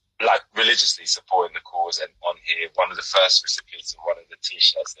 like religiously supporting the cause, and on here, one of the first recipients of one of the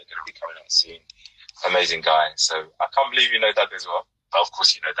T-shirts. They're going to be coming out soon. Amazing guy. So I can't believe you know Doug as well. But of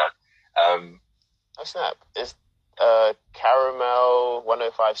course you know Doug. Oh, snap. It's Caramel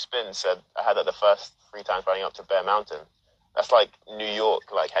 105 Spin said I had that the first 3 times riding up to Bear Mountain. That's like New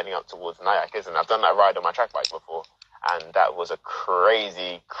York, like heading up towards Nyack, isn't it? I've done that ride on my track bike before, and that was a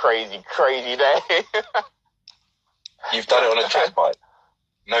crazy, crazy, crazy day. You've done it on a track bike?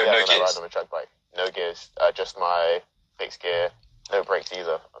 No gears? I ride on a track bike. No gears, just my fixed gear. No brakes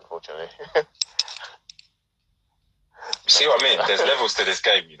either, unfortunately. You see what I mean? There's levels to this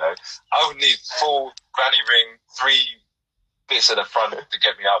game, you know. I would need full granny ring, 3 bits at the front to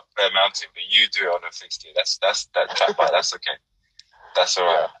get me up Bear Mountain, but you do it on a fixed gear. That's that track bike. That's okay. That's all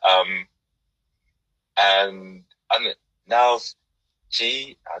right. Yeah. And now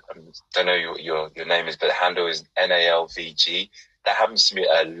G, I don't know your name is, but the handle is NALVG. That happens to me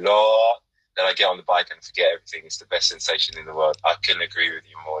a lot. Then I get on the bike and forget everything. It's the best sensation in the world. I couldn't agree with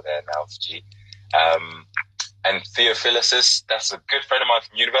you more there, NALVG. And Theophilus, that's a good friend of mine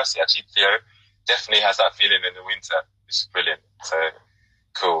from university, actually. Theo definitely has that feeling in the winter. It's brilliant. So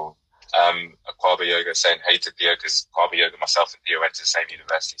cool. Aquaba Yoga saying hey to Theo, because Aquaba Yoga, myself and Theo went to the same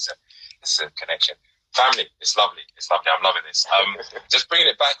university, so it's a connection. Family, it's lovely. It's lovely. I'm loving this. Just bringing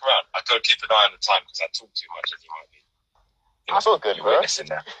it back around. I got to keep an eye on the time because I talk too much, as you might be. That's all good, bro. Witnessing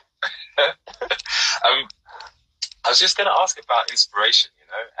now. I was just going to ask about inspiration, you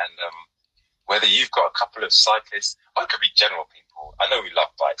know, and whether you've got a couple of cyclists, or it could be general people. I know we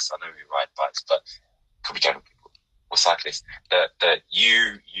love bikes. I know we ride bikes, but it could be general people or cyclists that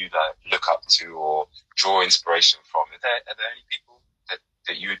you look up to or draw inspiration from. Are there any people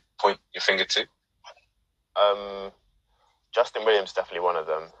that you would point your finger to? Justin Williams, definitely one of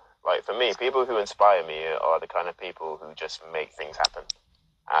them. Like, for me, people who inspire me are the kind of people who just make things happen.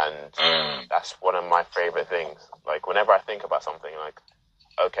 And that's one of my favorite things. Like, whenever I think about something, like,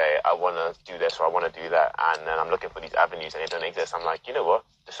 okay, I want to do this or I want to do that, and then I'm looking for these avenues and they don't exist, I'm like, you know what?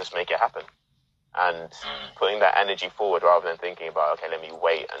 Let's just make it happen. And putting that energy forward rather than thinking about, okay, let me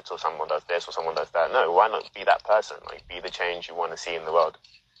wait until someone does this or someone does that. No, why not be that person? Like, be the change you want to see in the world.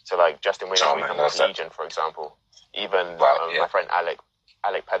 So, like, Justin Williams from Legion, for example. Even my friend Alec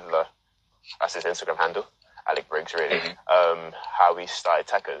Pedler, that's his Instagram handle. Alec Briggs, really. How he started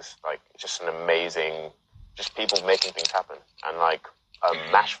Techers. Like, just an amazing, just people making things happen. And, like,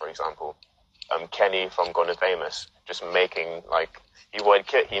 Mash, for example. Kenny from Gone and Famous, just making, like, he wanted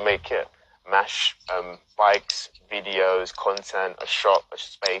kit, he made kit. Mash, bikes, videos, content, a shop, a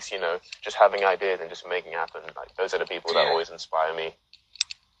space, you know, just having ideas and just making it happen. Like, those are the people that always inspire me.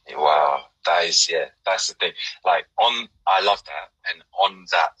 Wow, that's the thing. Like, I love that, and on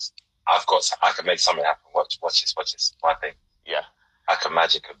that, I can make something happen. Watch this, my thing. Yeah. I can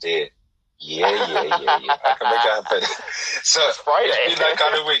magic a beer. Yeah. I can make it happen. So, it's Friday. It's been that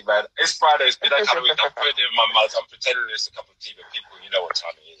kind of week, man. It's Friday, it's been that kind of week. I'm putting it in my mouth, I'm pretending there's a cup of tea, but people, you know what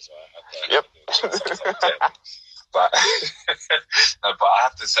time it is, right? Yep. But, no, but I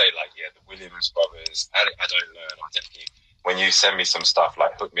have to say, like, the Williams brothers, I don't learn. I'm definitely, when you send me some stuff,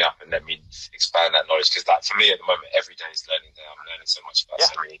 like, hook me up and let me expand that knowledge. Because, like, for me at the moment, every day is learning day. I'm learning so much about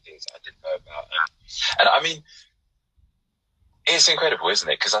so many things that I didn't know about. And I mean, it's incredible, isn't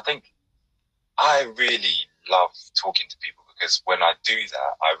it? Because I think I really love talking to people, because when I do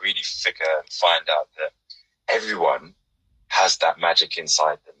that, I really figure and find out that everyone has that magic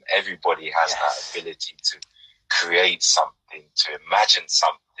inside them. Everybody has that ability to create something, to imagine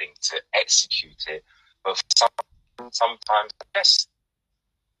something, something to execute it. But sometimes, yes,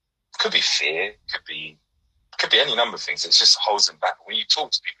 could be fear, could be any number of things. It just holds them back. When you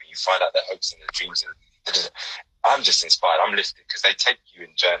talk to people, you find out their hopes and their dreams. I'm just inspired. I'm lifted because they take you in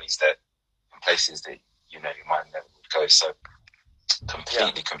journeys in places that you might never would go. So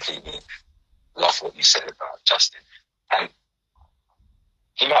completely love what you said about Justin. And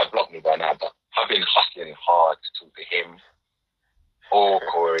he might have blocked me by now, but I've been hustling hard to talk to him or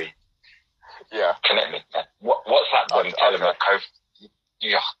Corey. Yeah. Connect me. What's that one? Tell him that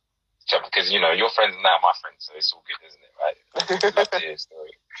yeah. Because, your friends are now my friends, so it's all good, isn't it, right? Love to hear a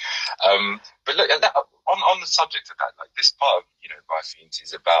story. But look, on the subject of that, like this part of, Ride for Unity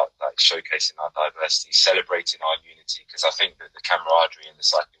is about like showcasing our diversity, celebrating our unity, because I think that the camaraderie in the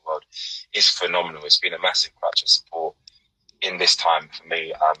cycling world is phenomenal. It's been a massive crutch of support in this time for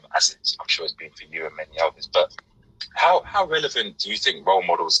me, as I'm sure it's been for you and many others. But how relevant do you think role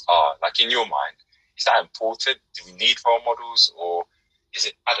models are? Like in your mind, is that important? Do we need role models, or is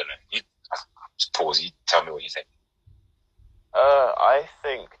it? I don't know. Just pause. You tell me what you think. I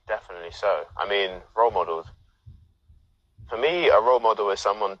think definitely so. I mean, role models. For me, a role model is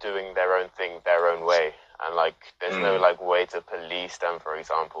someone doing their own thing their own way, and like there's no like way to police them, for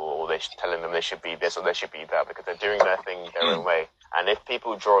example, or they're telling them they should be this or they should be that, because they're doing their thing their own way. And if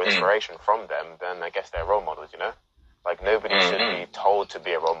people draw inspiration from them, then I guess they're role models. Like nobody should be told to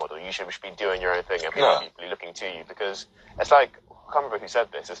be a role model. You should be doing your own thing, and people should be looking to you, because it's like, I can't remember who said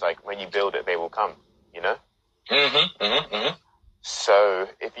this. It's like when you build it, they will come. So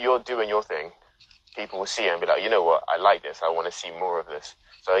if you're doing your thing, people will see it and be like, you know what, I like this. I want to see more of this.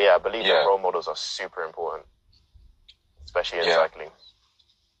 So yeah, I believe that role models are super important, especially in cycling.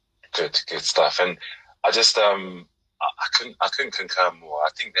 Good stuff. And I just I couldn't concur more. I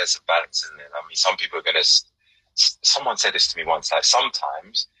think there's a balance in it. I mean, some people are gonna. Someone said this to me once. Like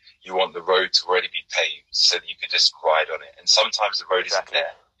sometimes you want the road to already be paved so that you can just ride on it, and sometimes the road isn't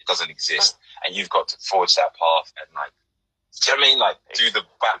there. It doesn't exist, and you've got to forge that path and like. Do you know what I mean? Like, do the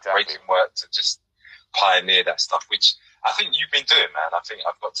back-breaking work to just pioneer that stuff, which I think you've been doing, man. I think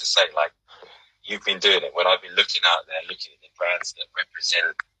I've got to say, like, you've been doing it. When I've been looking out there, looking at the brands that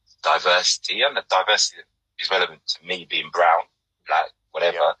represent diversity, and the diversity that is relevant to me being brown, black,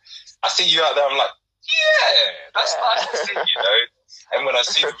 whatever, I see you out there, I'm like, yeah, that's nice to see, And when I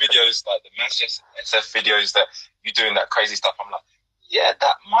see the videos, like the Manchester SF videos that you're doing that crazy stuff, I'm like, yeah,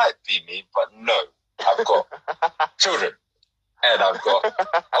 that might be me, but no, I've got children. And I've got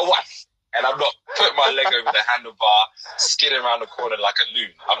a wife, and I'm not putting my leg over the handlebar, skidding around the corner like a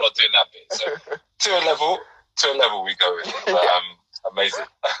loon. I'm not doing that bit. So to a level we go with it. But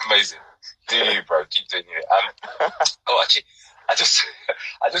amazing. Do you, bro? Keep doing it. Actually, I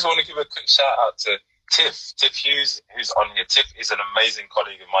just want to give a quick shout out to Tiff Hughes, who's on here. Tiff is an amazing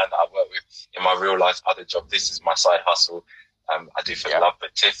colleague of mine that I work with in my real life other job. This is my side hustle. I do for the love,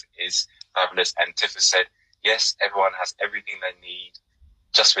 but Tiff is fabulous, and Tiff has said, yes, everyone has everything they need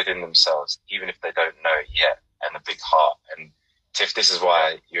just within themselves, even if they don't know it yet, and a big heart. And Tiff, this is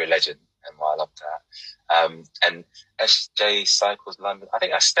why you're a legend and why I love that. And SJ Cycles London, I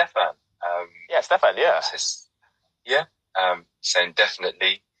think that's Stefan. Stefan, saying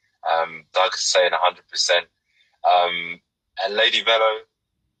definitely. Doug's saying 100%. And Lady Velo,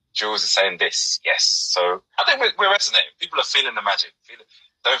 Jules is saying this, yes. So I think we're resonating. People are feeling the magic.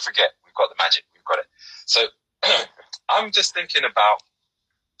 Don't forget, we've got the magic. We've got it. So I'm just thinking about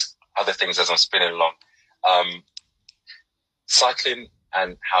other things as I'm spinning along. Cycling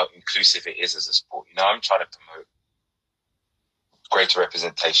and how inclusive it is as a sport. I'm trying to promote greater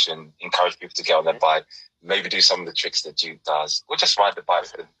representation, encourage people to get on their bike, maybe do some of the tricks that Duke does, or just ride the bike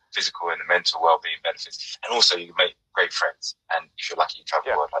for the physical and the mental well-being benefits. And also you can make great friends. And if you're lucky, you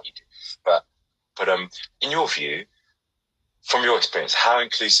travel the world like you do. But in your view, from your experience, how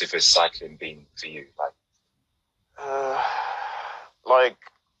inclusive has cycling been for you?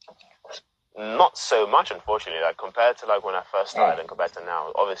 Not so much, unfortunately. Like compared to like when I first started and compared to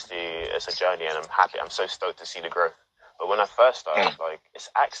now, obviously it's a journey, and I'm happy. I'm so stoked to see the growth. But when I first started, like it's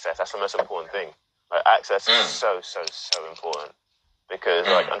access. That's the most important thing. Like access is so important, because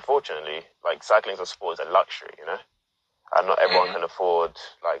like unfortunately, like cycling as a sport is a luxury, and not everyone can afford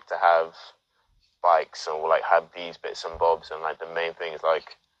like to have bikes or like have these bits and bobs. And like the main thing is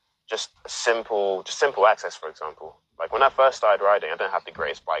like just simple access. For example, like when I first started riding, I didn't have the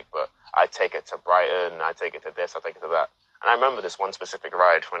greatest bike, but I take it to Brighton, I take it to this, I take it to that. And I remember this one specific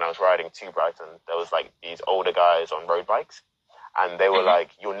ride when I was riding to Brighton. There was like these older guys on road bikes, and they were like,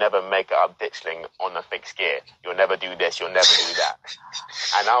 "You'll never make it up Ditchling on a fixed gear. You'll never do this. You'll never do that."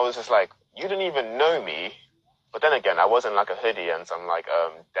 And I was just like, "You didn't even know me. But then again, I was in like a hoodie and some like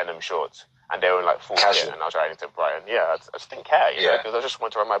denim shorts, and they were in like full kit, and I was riding to Brighton. Yeah, I just didn't care, you know, because I just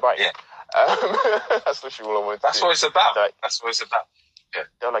wanted to ride my bike. Yeah. That's literally all I wanted to That's do. what it's about. Like, That's what it's about. Yeah.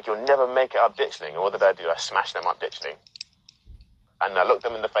 They were like, "You'll never make it up Ditchling." And what did I do? I smashed them up Ditchling. And I looked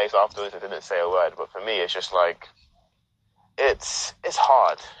them in the face afterwards. I didn't say a word. But for me, it's just like, it's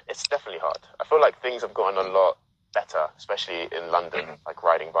hard. It's definitely hard. I feel like things have gotten a lot better, especially in London, like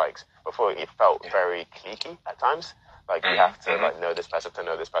riding bikes. Before it felt very cliquey at times. Like you have to like know this person to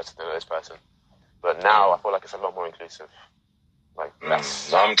know this person to know this person. But now I feel like it's a lot more inclusive. Like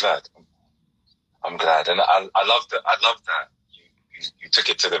that's. No, I'm glad. I'm glad, and I love that. I love that you took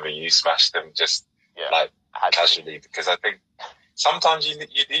it to them and you smashed them just like casually, because I think sometimes you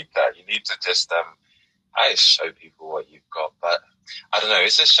need that. You need to just I show people what you've got, but I don't know.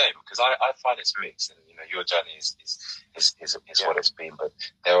 It's a shame because I find it's mixed, and you know your journey is what it's been. But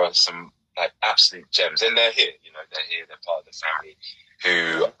there are some like absolute gems, and they're here. You know, they're here. They're part of the family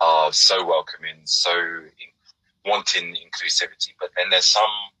who are so welcoming, so wanting inclusivity. But then there's some,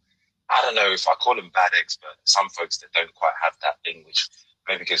 I don't know if I call them bad eggs, but some folks that don't quite have that thing, which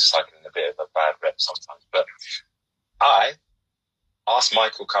maybe gives cycling a bit of a bad rep sometimes. But I asked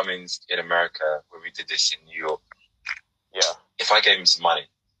Michael Cummings in America when we did this in New York, if I gave him some money,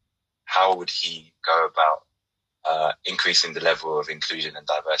 how would he go about increasing the level of inclusion and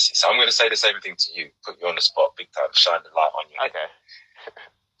diversity? So I'm going to say the same thing to you, put you on the spot, big time, shine the light on you. Okay.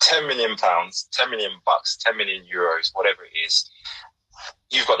 £10 million, $10 million, €10 million, whatever it is,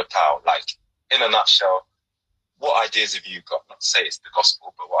 you've got the power. Like, in a nutshell, what ideas have you got? Not to say it's the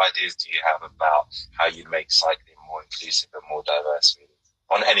gospel, but what ideas do you have about how you make cycling more inclusive and more diverse, really,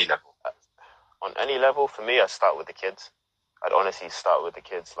 on any level? On any level, for me, I start with the kids. I'd honestly start with the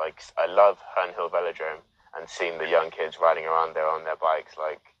kids. Like, I love Herne Hill Velodrome and seeing the young kids riding around there on their bikes.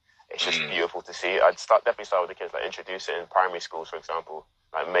 Like, it's just beautiful to see. I'd definitely start with the kids, like introduce it in primary schools, for example.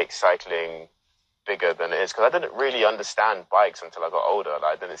 Like, make cycling bigger than it is. Because I didn't really understand bikes until I got older.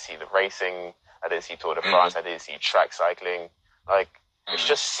 Like, I didn't see the racing. I didn't see Tour de France. I didn't see track cycling. Like, it's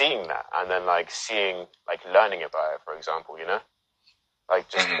just seeing that. And then, like, learning about it, for example, you know? Like,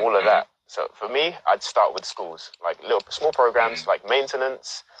 just all of that. So for me, I'd start with schools, like little small programs, like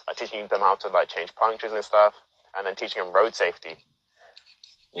maintenance, like teaching them how to like change punctures and stuff, and then teaching them road safety.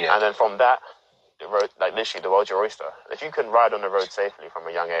 Yeah. And then from that, the road, like literally, the world's your oyster. If you can ride on the road safely from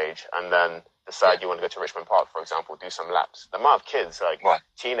a young age, and then decide you want to go to Richmond Park, for example, do some laps. The amount of kids, like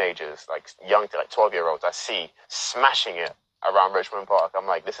teenagers, like young, like 12-year-olds, I see smashing it around Richmond Park. I'm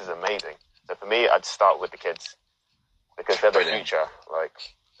like, this is amazing. So for me, I'd start with the kids because they're the future. Like.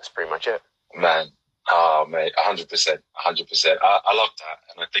 That's pretty much it. Man, oh mate, 100%, 100%. I love that,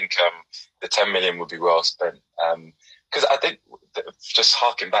 and I think the 10 million would be well spent. Because I think just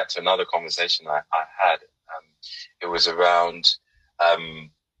harking back to another conversation I had, it was around. I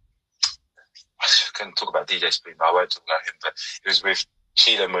couldn't talk about DJ Spoon, but I won't talk about him. But it was with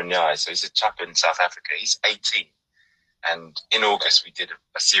Chila Munyai. So he's a chap in South Africa. He's 18, and in August we did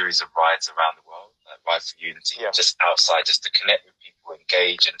a series of rides around the world, Ride for Unity, just outside, just to connect with people,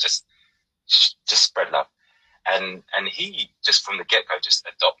 engage, and just spread love. And he just from the get-go just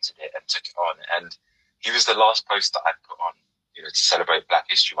adopted it and took it on. And he was the last post that I put on, you know, to celebrate Black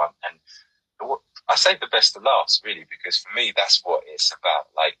History Month. And I saved the best to last, really, because for me that's what it's about.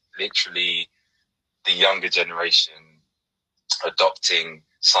 Like literally, the younger generation adopting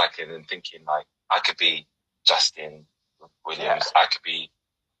cycling and thinking like, I could be Justin Williams, I could be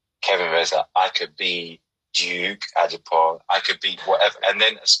Kevin Reza, I could be Duke Adipon, I could be whatever, and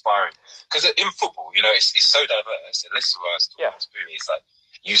then aspiring. Because in football, you know, it's so diverse, and this is what I was talking about. It's like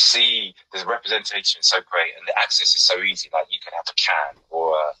you see the representation is so great, and the access is so easy. Like you can have a can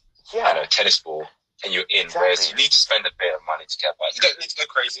or a tennis ball, and you're in. Exactly. Whereas you need to spend a bit of money to get by. You don't need to go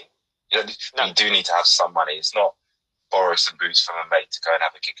crazy. You do need to have some money. It's not borrow some boots from a mate to go and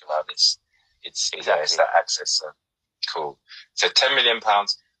have a kick around. It's that access. So cool. So £10 million.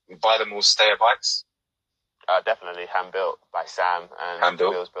 We buy them all Stayer bikes. Definitely hand built by Sam and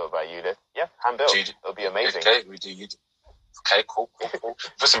wheels built by Judith. Yeah, hand built. It'll be amazing. Okay, we do Judith. Okay, cool.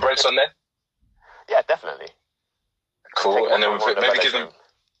 Put some brakes on there. Yeah, definitely. Cool, and then we maybe give them.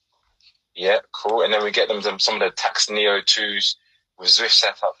 Yeah, cool, and then we get them some of the Tax Neo 2s with Zwift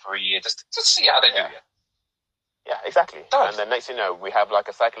set up for a year just to see how they do. Yeah, exactly. And then next thing you know, we have like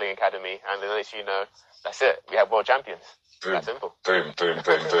a cycling academy, and then next thing you know, that's it. We have world champions. Boom, that's simple. Boom.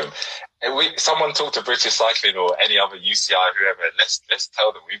 And someone talk to British Cycling or any other UCI, whoever. Let's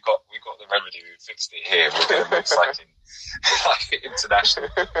tell them we've got the remedy. We fixed it here. We're going to make cycling like international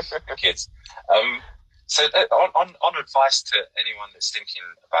kids. So on advice to anyone that's thinking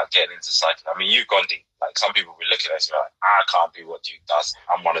about getting into cycling, I mean, you've gone deep. Like some people will look at us and be like, I can't do what Duke does.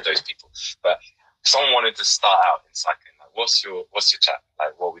 I'm one of those people. But if someone wanted to start out in cycling, like, what's your chat?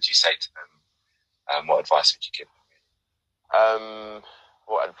 Like, what would you say to them? What advice would you give them?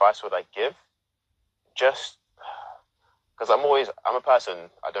 What advice would I give? Just because I'm a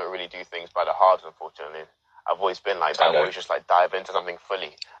person, I don't really do things by the hard, unfortunately. I've always been like that. I always just like dive into something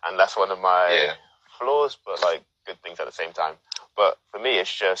fully. And that's one of my flaws, but like good things at the same time. But for me,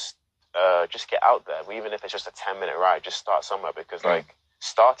 it's just get out there. Even if it's just a 10-minute ride, just start somewhere, because like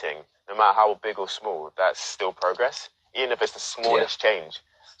starting, no matter how big or small, that's still progress. Even if it's the smallest change.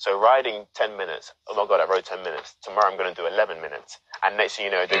 So riding 10 minutes, oh my God, I rode 10 minutes. Tomorrow I'm going to do 11 minutes. And next thing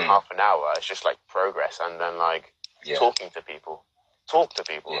you know, doing half an hour, it's just like progress. And then like talking to people. Talk to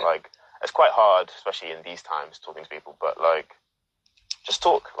people. Like, it's quite hard, especially in these times, talking to people. But like, just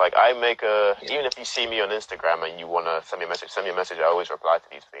talk. Like, I make even if you see me on Instagram and you want to send me a message, I always reply to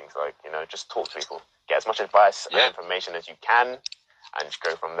these things. Like, you know, just talk to people. Get as much advice and information as you can, and just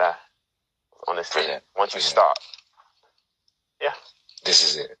go from there. Honestly, once you start. Yeah. This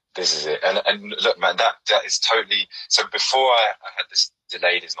is it. And look, man, that is totally... So before I had this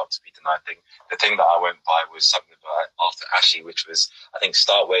delayed is not to be denied thing, the thing that I went by was something about after Ashley, which was, I think,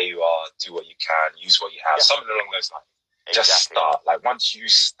 start where you are, do what you can, use what you have, something along those lines. Exactly. Just start. Like, once you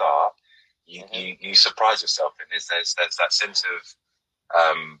start, you surprise yourself, and there's that sense of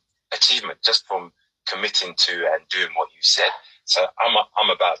achievement just from committing to and doing what you said. So I'm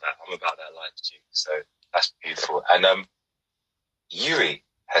about that. I'm about that life too. So that's beautiful. And Yuri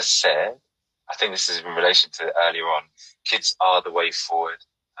has said, I think this is in relation to earlier on, kids are the way forward,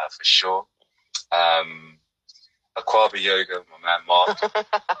 for sure. Aquaba Yoga, my man Mark,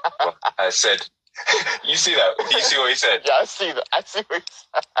 has said, you see that? Do you see what he said? Yeah, I see that. I see what he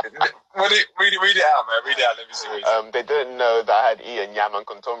said. Read it out, man. Read it out. Let me see what he said. They didn't know that I had eaten yam and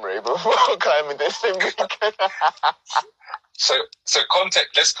contomere before climbing this same weekend. So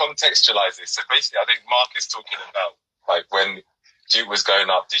let's contextualize this. So basically, I think Mark is talking about like when Duke was going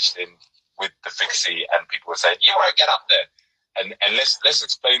up digiting with the fixie, and people were saying, "You won't get up there." And let's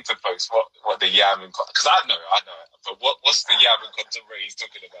explain to folks what the yam and because I know it, but what's the yam and contemporary he's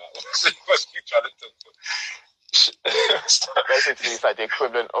talking about? What's he trying to talk? Basically, it's like the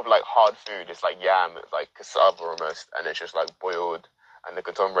equivalent of like hard food. It's like yam, it's like cassava almost, and it's just like boiled. And the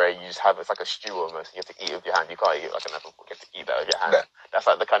contemporary, you just have it's like a stew almost. You have to eat it with your hand. You can't eat it like an apple. You have to eat that with your hand. No. That's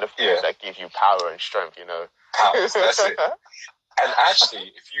like the kind of food that gives you power and strength. You know, powers. That's it. And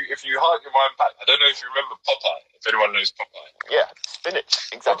actually, if you hark your mind back, I don't know if you remember Popeye, if anyone knows Popeye. Yeah, spinach.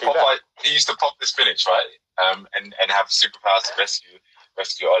 Exactly Popeye, that. He used to pop the spinach, right? And have superpowers to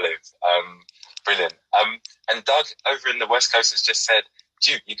rescue Olive. Brilliant. And Doug over in the West Coast has just said,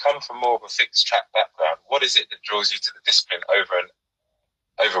 Duke, you come from more of a fixed track background. What is it that draws you to the discipline over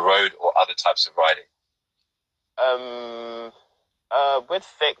road or other types of riding? With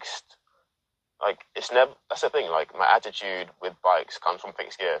fixed, like, it's never, that's the thing, like, my attitude with bikes comes from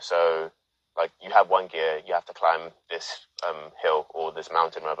fixed gear. So, like, you have one gear, you have to climb this hill or this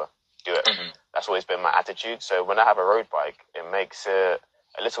mountain, whatever. Do it. Mm-hmm. That's always been my attitude. So when I have a road bike, it makes it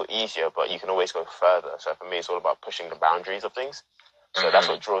a little easier, but you can always go further. So for me, it's all about pushing the boundaries of things. So that's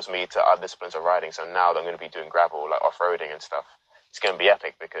what draws me to other disciplines of riding. So now that I'm going to be doing gravel, like off-roading and stuff, it's going to be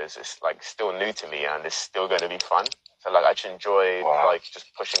epic because it's like still new to me and it's still going to be fun. So like I just enjoy like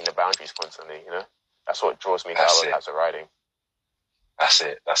just pushing the boundaries constantly, you know? That's what draws me to other types of riding. That's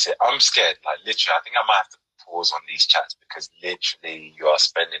it. I'm scared. Like literally, I think I might have to pause on these chats because literally you are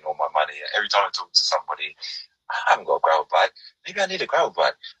spending all my money. Every time I talk to somebody, I haven't got a gravel bike. Maybe I need a gravel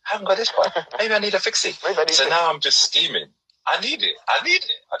bike. I haven't got this bike. Maybe I need a fixie. So now I'm just scheming. I need it.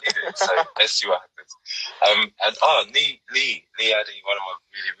 So let's see what happens. And Lee Addy, one of my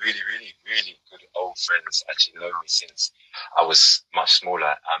really good old friends, actually known me since I was much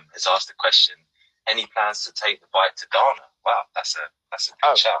smaller, has asked the question, any plans to take the bike to Ghana? Wow, that's a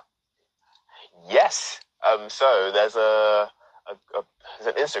good shout. Yes. So there's there's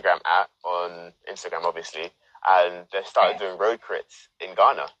an Instagram app on Instagram, obviously, and they started doing road crits in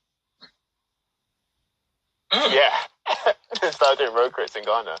Ghana. Yeah, they started doing road crits in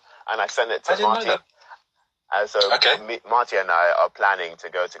Ghana, and I sent it to Marty. And so Marty and I are planning to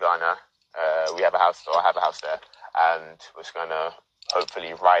go to Ghana. We have a house, or I have a house there, and we're just gonna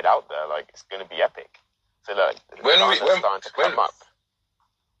hopefully ride out there. Like it's gonna be epic. So like, when we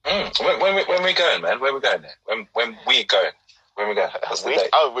going, man? Where we going there? When we going? What's the date?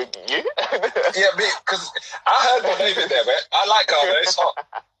 Oh, with you? Yeah, because I heard one name in there, man. I like Ghana. It's hot.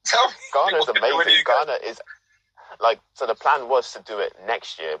 Tell me. Ghana is amazing. Ghana is So the plan was to do it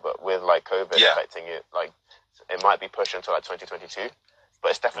next year, but with like COVID affecting it, like it might be pushed until like 2022. But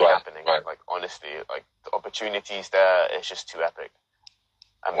it's definitely happening. Right. Like honestly, like the opportunities there, it's just too epic.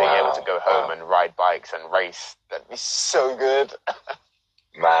 And being able to go home and ride bikes and race, that'd be so good.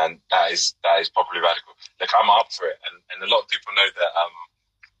 Man, that is properly radical. Look, I'm up for it, and a lot of people know that.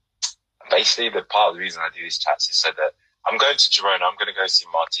 Basically, the part of the reason I do these chats is so that I'm going to Girona. I'm going to go see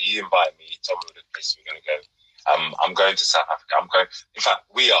Marty. He invited me. He told me the places we're going to go. I'm going to South Africa. In fact,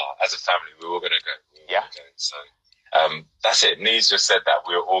 we are, as a family, we're all going to go. So that's it. Nees just said that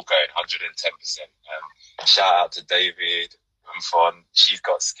we're all going 110%. Shout out to David Fon. She's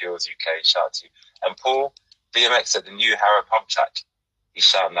got skills UK. Shout out to you. And Paul, BMX at the new Harrow Pump Track. He's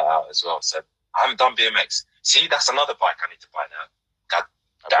shouting that out as well. So I haven't done BMX. See, that's another bike I need to buy now. God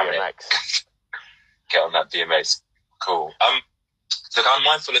damn it. Get on that BMX. Cool. Look, I'm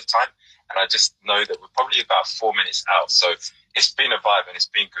mindful of time, and I just know that we're probably about 4 minutes out. So it's been a vibe and it's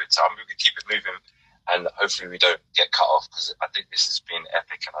been good. So I'm going to keep it moving, and hopefully we don't get cut off, because I think this has been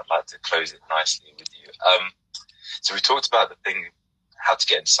epic, and I'd like to close it nicely with you. So we talked about the thing, how to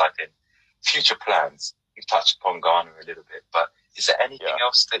get into cycling, future plans. We touched upon Ghana a little bit, but is there anything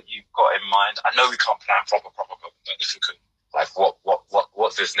else that you've got in mind? I know we can't plan proper, but if you could, like,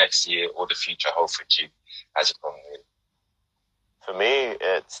 what does next year or the future hold for you as a problem? For me,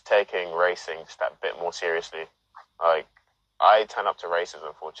 it's taking racing just that bit more seriously. Like, I turn up to races,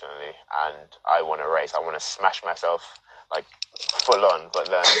 unfortunately, and I want to race. I want to smash myself, like, full on, but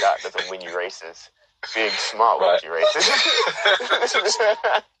then that doesn't win you races. Being smart wins you races.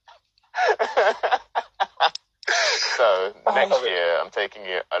 So next year, I'm taking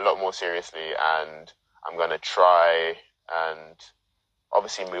it a lot more seriously, and I'm going to try and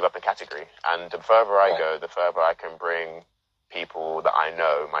obviously move up in category. And the further I go, the further I can bring people that I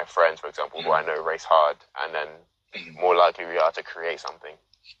know, my friends, for example, who I know race hard, and then more likely we are to create something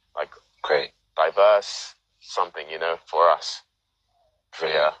like diverse something, for us. So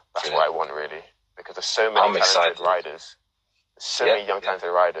that's what I want, really, because there's so many talented riders, so many young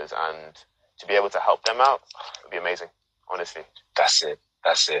talented riders, and to be able to help them out would be amazing, honestly. That's it.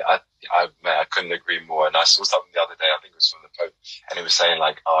 I couldn't agree more. And I saw something the other day, I think it was from the Pope, and it was saying,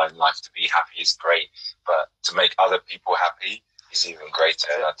 like, in life to be happy is great, but to make other people happy is even greater.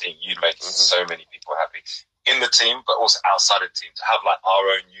 And I think you make so many people happy in the team, but also outside of the team. To have like our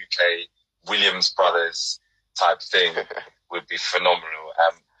own UK Williams brothers type thing would be phenomenal.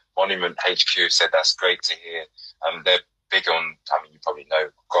 Monument HQ said that's great to hear. They're big on, you probably know,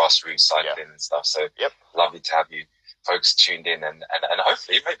 grassroots cycling and stuff. So lovely to have you folks tuned in, and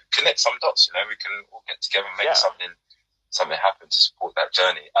hopefully maybe connect some dots. We can all get together and make something happen to support that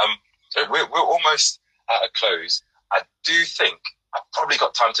journey. We're almost at a close. I do think I've probably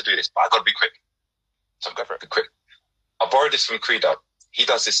got time to do this, but I've got to be quick. So I'm going to be quick. I borrowed this from Credo. He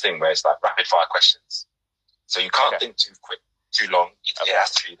does this thing where it's like rapid fire questions. So you can't think too quick, too long. It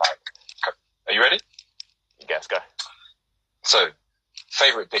has to be like, are you ready? Yes, go. So,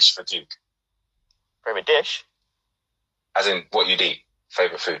 favorite dish for Duke? Favorite dish? As in what you'd eat.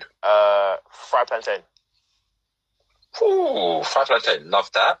 Favorite food? Fried plantain. Ooh, fried plantain.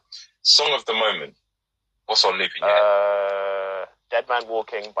 Love that. Song of the moment. What's on loop in your head? Dead Man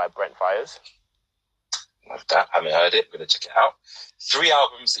Walking by Brent Fires. Love that. Haven't heard it. I'm going to check it out. 3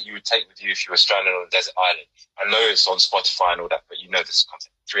 albums that you would take with you if you were stranded on a desert island. I know it's on Spotify and all that, but you know this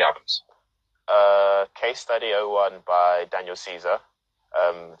content. 3 albums. Case Study 01 by Daniel Caesar.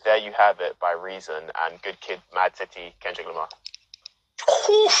 There You Have It by Reason, and Good Kid, Mad City, Kendrick Lamar.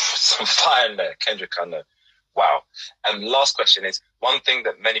 Oof, some fire in there. Kendrick, I know. Wow. And last question is, one thing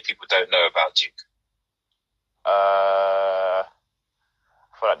that many people don't know about Duke. I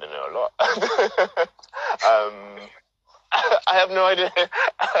feel like I don't know a lot. I have no idea.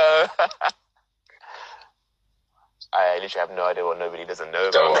 I literally have no idea what nobody doesn't know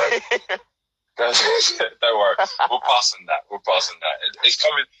about me. Don't worry. We'll pass on that. It's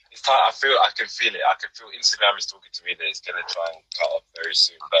coming. It's time. I can feel it. I can feel Instagram is talking to me that it's going to try and cut off very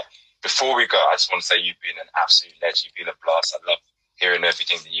soon. But before we go, I just want to say you've been an absolute legend. You've been a blast. I love hearing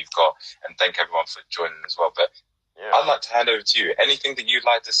everything that you've got, and thank everyone for joining as well. But I'd like to hand over to you. Anything that you'd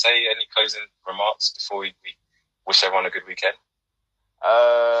like to say? Any closing remarks before we wish everyone a good weekend?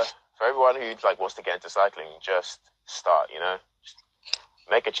 For everyone who wants to get into cycling, just start.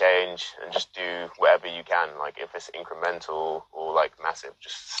 Make a change and just do whatever you can. Like, if it's incremental or massive,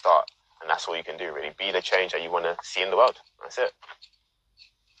 just start. And that's all you can do, really. Be the change that you want to see in the world. That's it.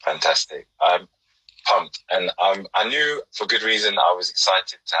 Fantastic. pumped, and I knew for good reason I was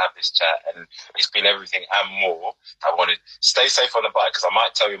excited to have this chat, and it's been everything and more. I wanted stay safe on the bike, because I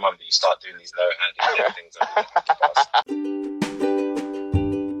might tell your mum that you start doing these low-handed things over the podcast.